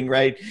nothing,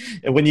 right?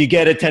 And when you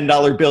get a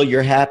 $10 bill,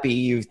 you're happy.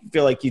 You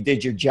feel like you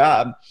did your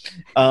job.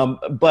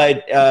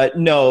 But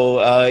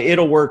no,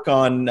 it'll work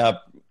on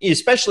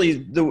especially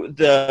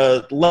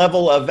the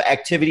level of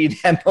activity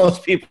that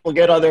most people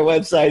get on their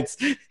websites.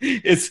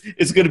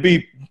 It's going to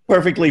be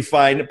perfectly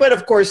fine. But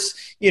of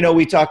course,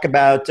 we talk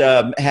about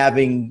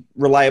having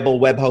reliable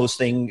web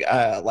hosting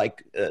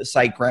like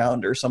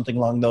SiteGround or something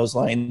along those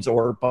lines,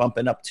 or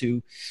bumping up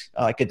to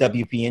like a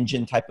WP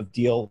Engine type of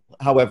deal.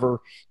 However,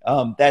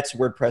 that's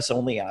WordPress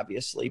only,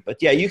 obviously.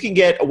 But yeah, you can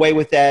get away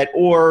with that.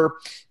 Or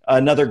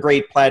another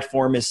great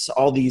platform is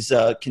all these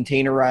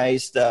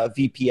containerized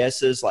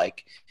VPSs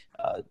like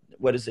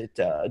what is it?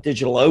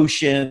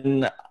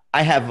 DigitalOcean.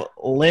 I have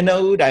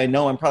Linode. I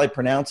know I'm probably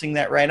pronouncing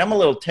that right. I'm a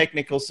little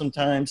technical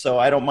sometimes, so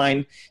I don't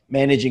mind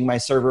managing my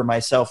server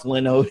myself.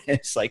 Linode,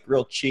 it's like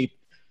real cheap.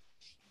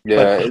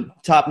 Yeah.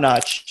 Top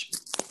notch.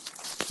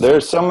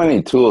 There's so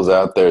many tools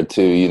out there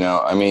too,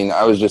 I mean,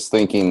 I was just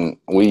thinking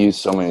we use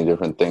so many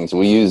different things.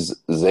 We use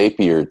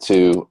Zapier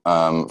too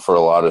for a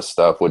lot of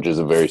stuff, which is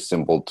a very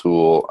simple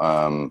tool.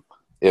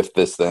 If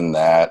this, then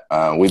that.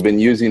 We've been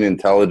using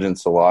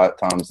Intelligence a lot,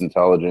 Tom's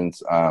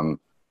Intelligence,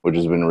 which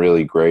has been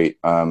really great.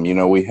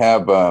 We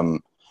have,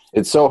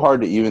 it's so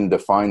hard to even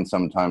define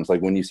sometimes,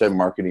 like when you said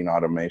marketing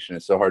automation,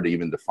 it's so hard to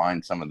even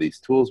define some of these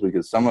tools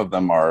because some of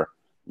them are,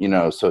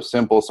 so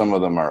simple, some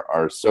of them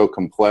are so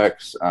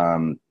complex,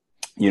 but,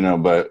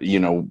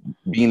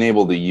 being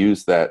able to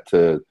use that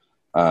to,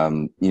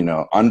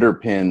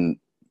 underpin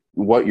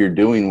what you're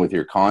doing with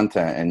your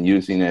content and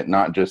using it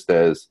not just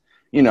as,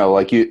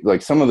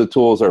 like some of the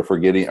tools are for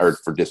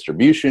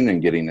distribution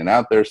and getting it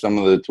out there. Some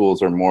of the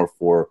tools are more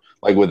for,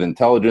 like with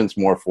Intelligence,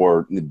 more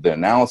for the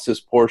analysis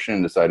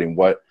portion, deciding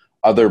what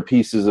other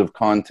pieces of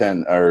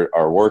content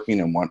are working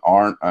and what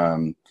aren't.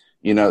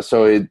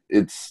 So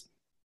it's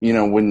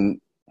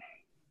when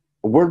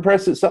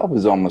WordPress itself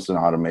is almost an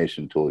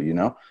automation tool,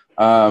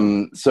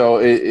 so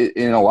it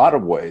in a lot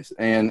of ways,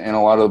 and a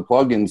lot of the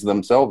plugins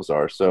themselves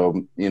are.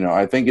 So,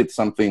 I think it's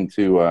something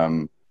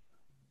to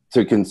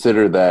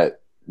consider that.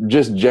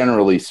 Just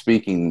generally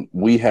speaking,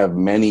 we have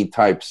many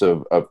types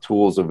of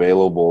tools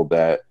available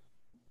that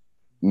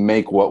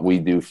make what we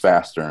do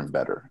faster and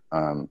better.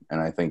 And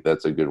I think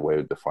that's a good way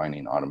of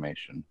defining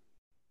automation.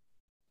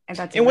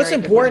 And what's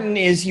important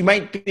is you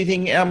might be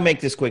thinking, I'll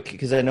make this quick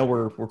because I know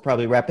we're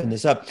probably wrapping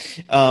this up.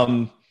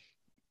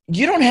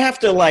 You don't have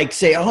to like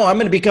say, oh, I'm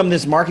going to become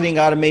this marketing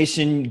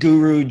automation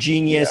guru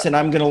genius and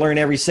I'm going to learn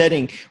every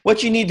setting.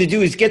 What you need to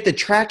do is get the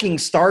tracking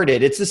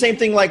started. It's the same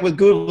thing like with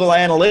Google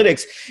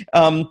Analytics.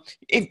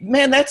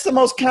 Man, that's the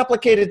most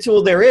complicated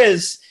tool there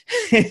is.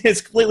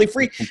 It's completely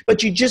free,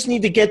 but you just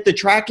need to get the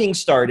tracking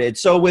started.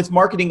 So with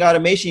marketing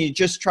automation, you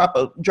just drop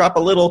a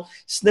little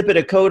snippet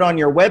of code on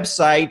your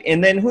website,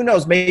 and then who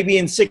knows, maybe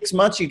in 6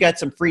 months you got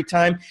some free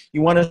time.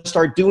 You want to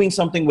start doing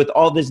something with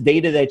all this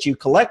data that you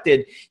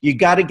collected. You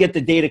got to get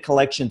the data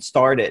collection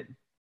started.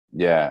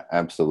 Yeah,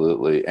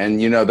 absolutely. And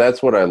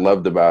that's what I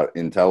loved about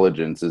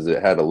Intelligence is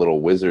it had a little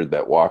wizard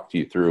that walked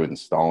you through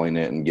installing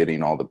it and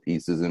getting all the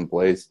pieces in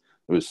place.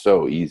 It was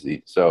so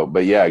easy.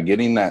 But yeah,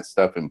 getting that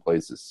stuff in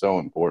place is so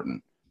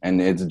important.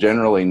 And it's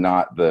generally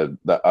not the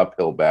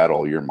uphill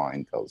battle your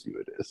mind tells you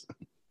it is.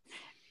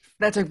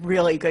 That's a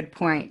really good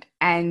point.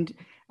 And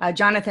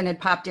Jonathan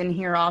had popped in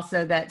here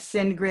also that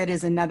SendGrid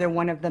is another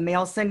one of the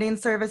mail sending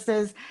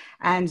services.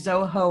 And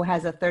Zoho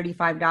has a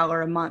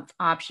 $35 a month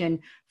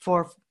option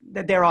for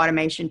their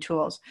automation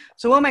tools.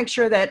 So we'll make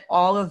sure that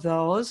all of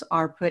those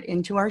are put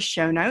into our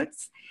show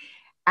notes.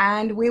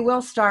 And we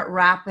will start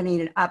wrapping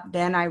it up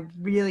then. I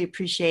really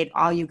appreciate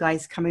all you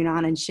guys coming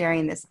on and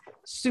sharing this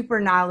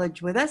super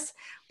knowledge with us.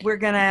 I'm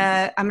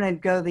gonna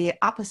go the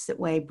opposite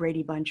way,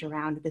 Brady Bunch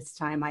around this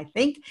time, I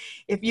think.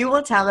 If you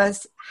will tell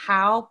us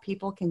how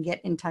people can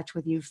get in touch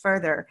with you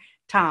further,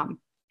 Tom.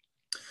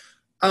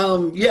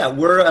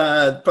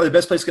 We're probably the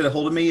best place to get a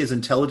hold of me is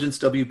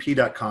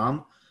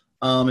intelligencewp.com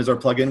is our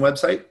plugin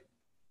website.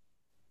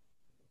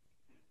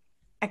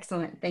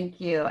 Excellent, thank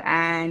you.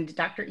 And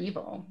Dr.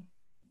 Evil.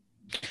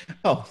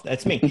 Oh,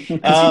 that's me.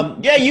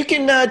 You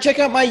can check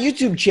out my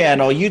YouTube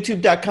channel,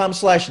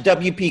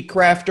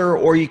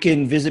 youtube.com/WPCrafter, or you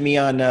can visit me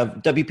on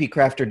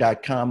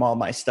WPCrafter.com. All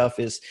my stuff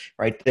is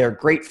right there.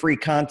 Great free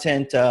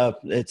content. I'm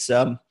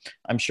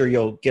sure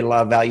you'll get a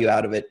lot of value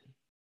out of it.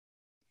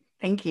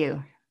 Thank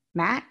you.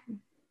 Matt?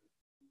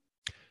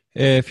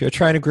 If you're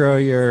trying to grow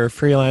your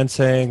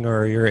freelancing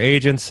or your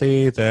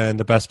agency, then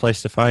the best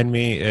place to find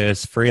me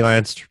is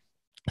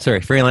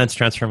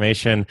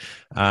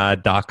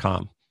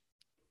freelancetransformation.com.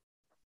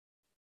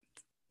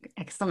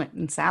 Excellent.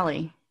 And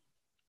Sally?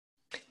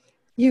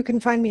 You can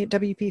find me at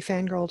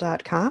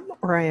WPFangirl.com,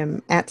 or I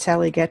am at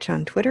Sally Getch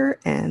on Twitter,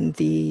 and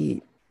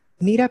the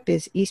meetup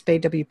is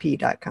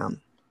eastbaywp.com.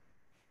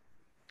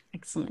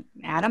 Excellent.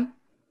 Adam?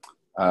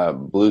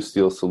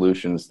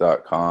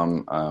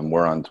 BlueSteelSolutions.com.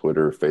 We're on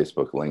Twitter,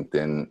 Facebook,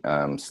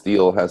 LinkedIn.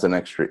 Steel has an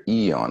extra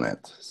E on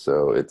it,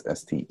 so it's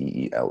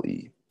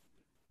STEELE.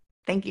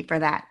 Thank you for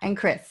that. And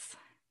Chris?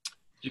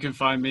 You can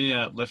find me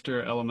at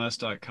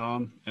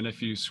lifterlms.com. And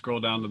if you scroll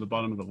down to the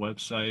bottom of the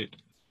website,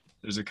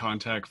 there's a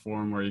contact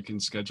form where you can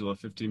schedule a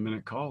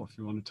 15-minute call if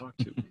you want to talk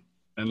to me.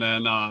 And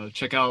then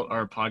check out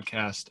our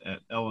podcast at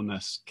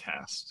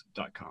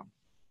lmscast.com.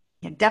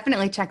 Yeah,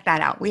 definitely check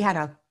that out. We had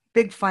a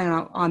big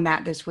fun on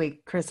that this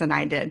week. Chris and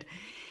I did.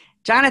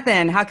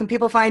 Jonathan, how can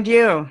people find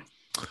you?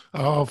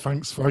 Oh,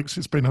 thanks, folks.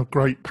 It's been a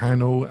great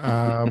panel.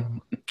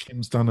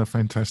 Kim's done a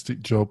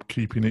fantastic job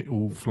keeping it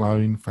all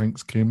flowing.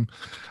 Thanks, Kim.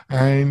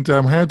 And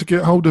how to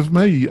get hold of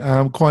me?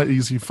 Quite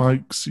easy,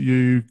 folks.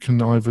 You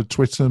can either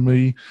Twitter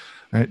me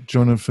at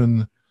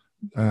Jonathan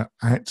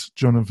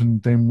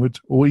Denwood,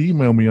 or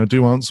email me. I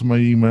do answer my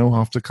email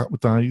after a couple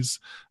of days,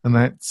 and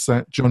that's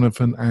at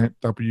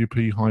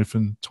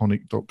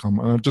jonathan@wp-tonic.com.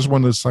 And I just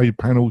want to say,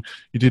 panel,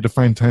 you did a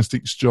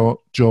fantastic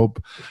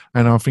job,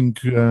 and I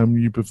think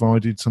you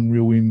provided some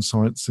real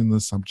insights in the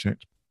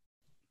subject.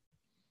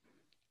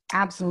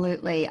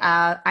 Absolutely.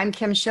 I'm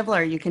Kim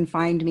Shivler. You can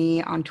find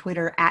me on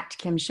Twitter at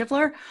Kim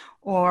Shivler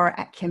or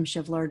at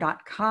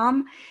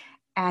kimshivler.com.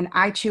 And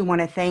I, too, want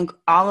to thank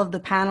all of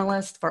the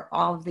panelists for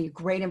all of the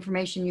great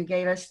information you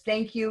gave us.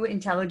 Thank you,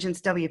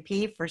 Intelligence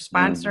WP, for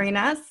sponsoring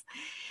us.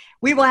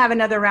 We will have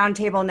another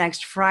roundtable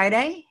next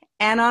Friday.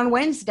 And on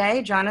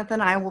Wednesday,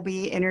 Jonathan and I will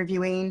be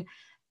interviewing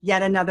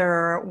yet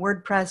another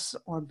WordPress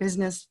or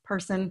business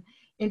person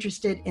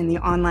interested in the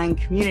online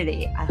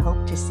community. I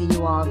hope to see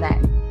you all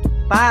then.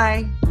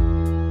 Bye.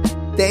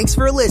 Thanks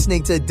for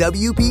listening to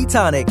WP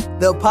Tonic,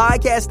 the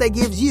podcast that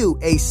gives you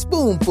a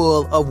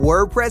spoonful of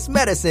WordPress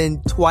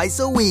medicine twice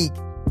a week.